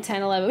 9,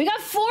 10, 11. We got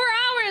 4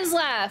 hours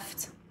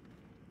left.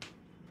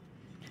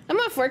 I'm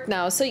off work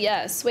now, so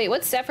yes. Wait,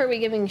 what staff are we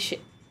giving?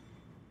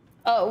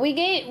 Oh, we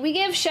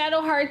gave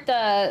Shadowheart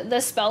the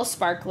spell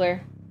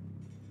sparkler.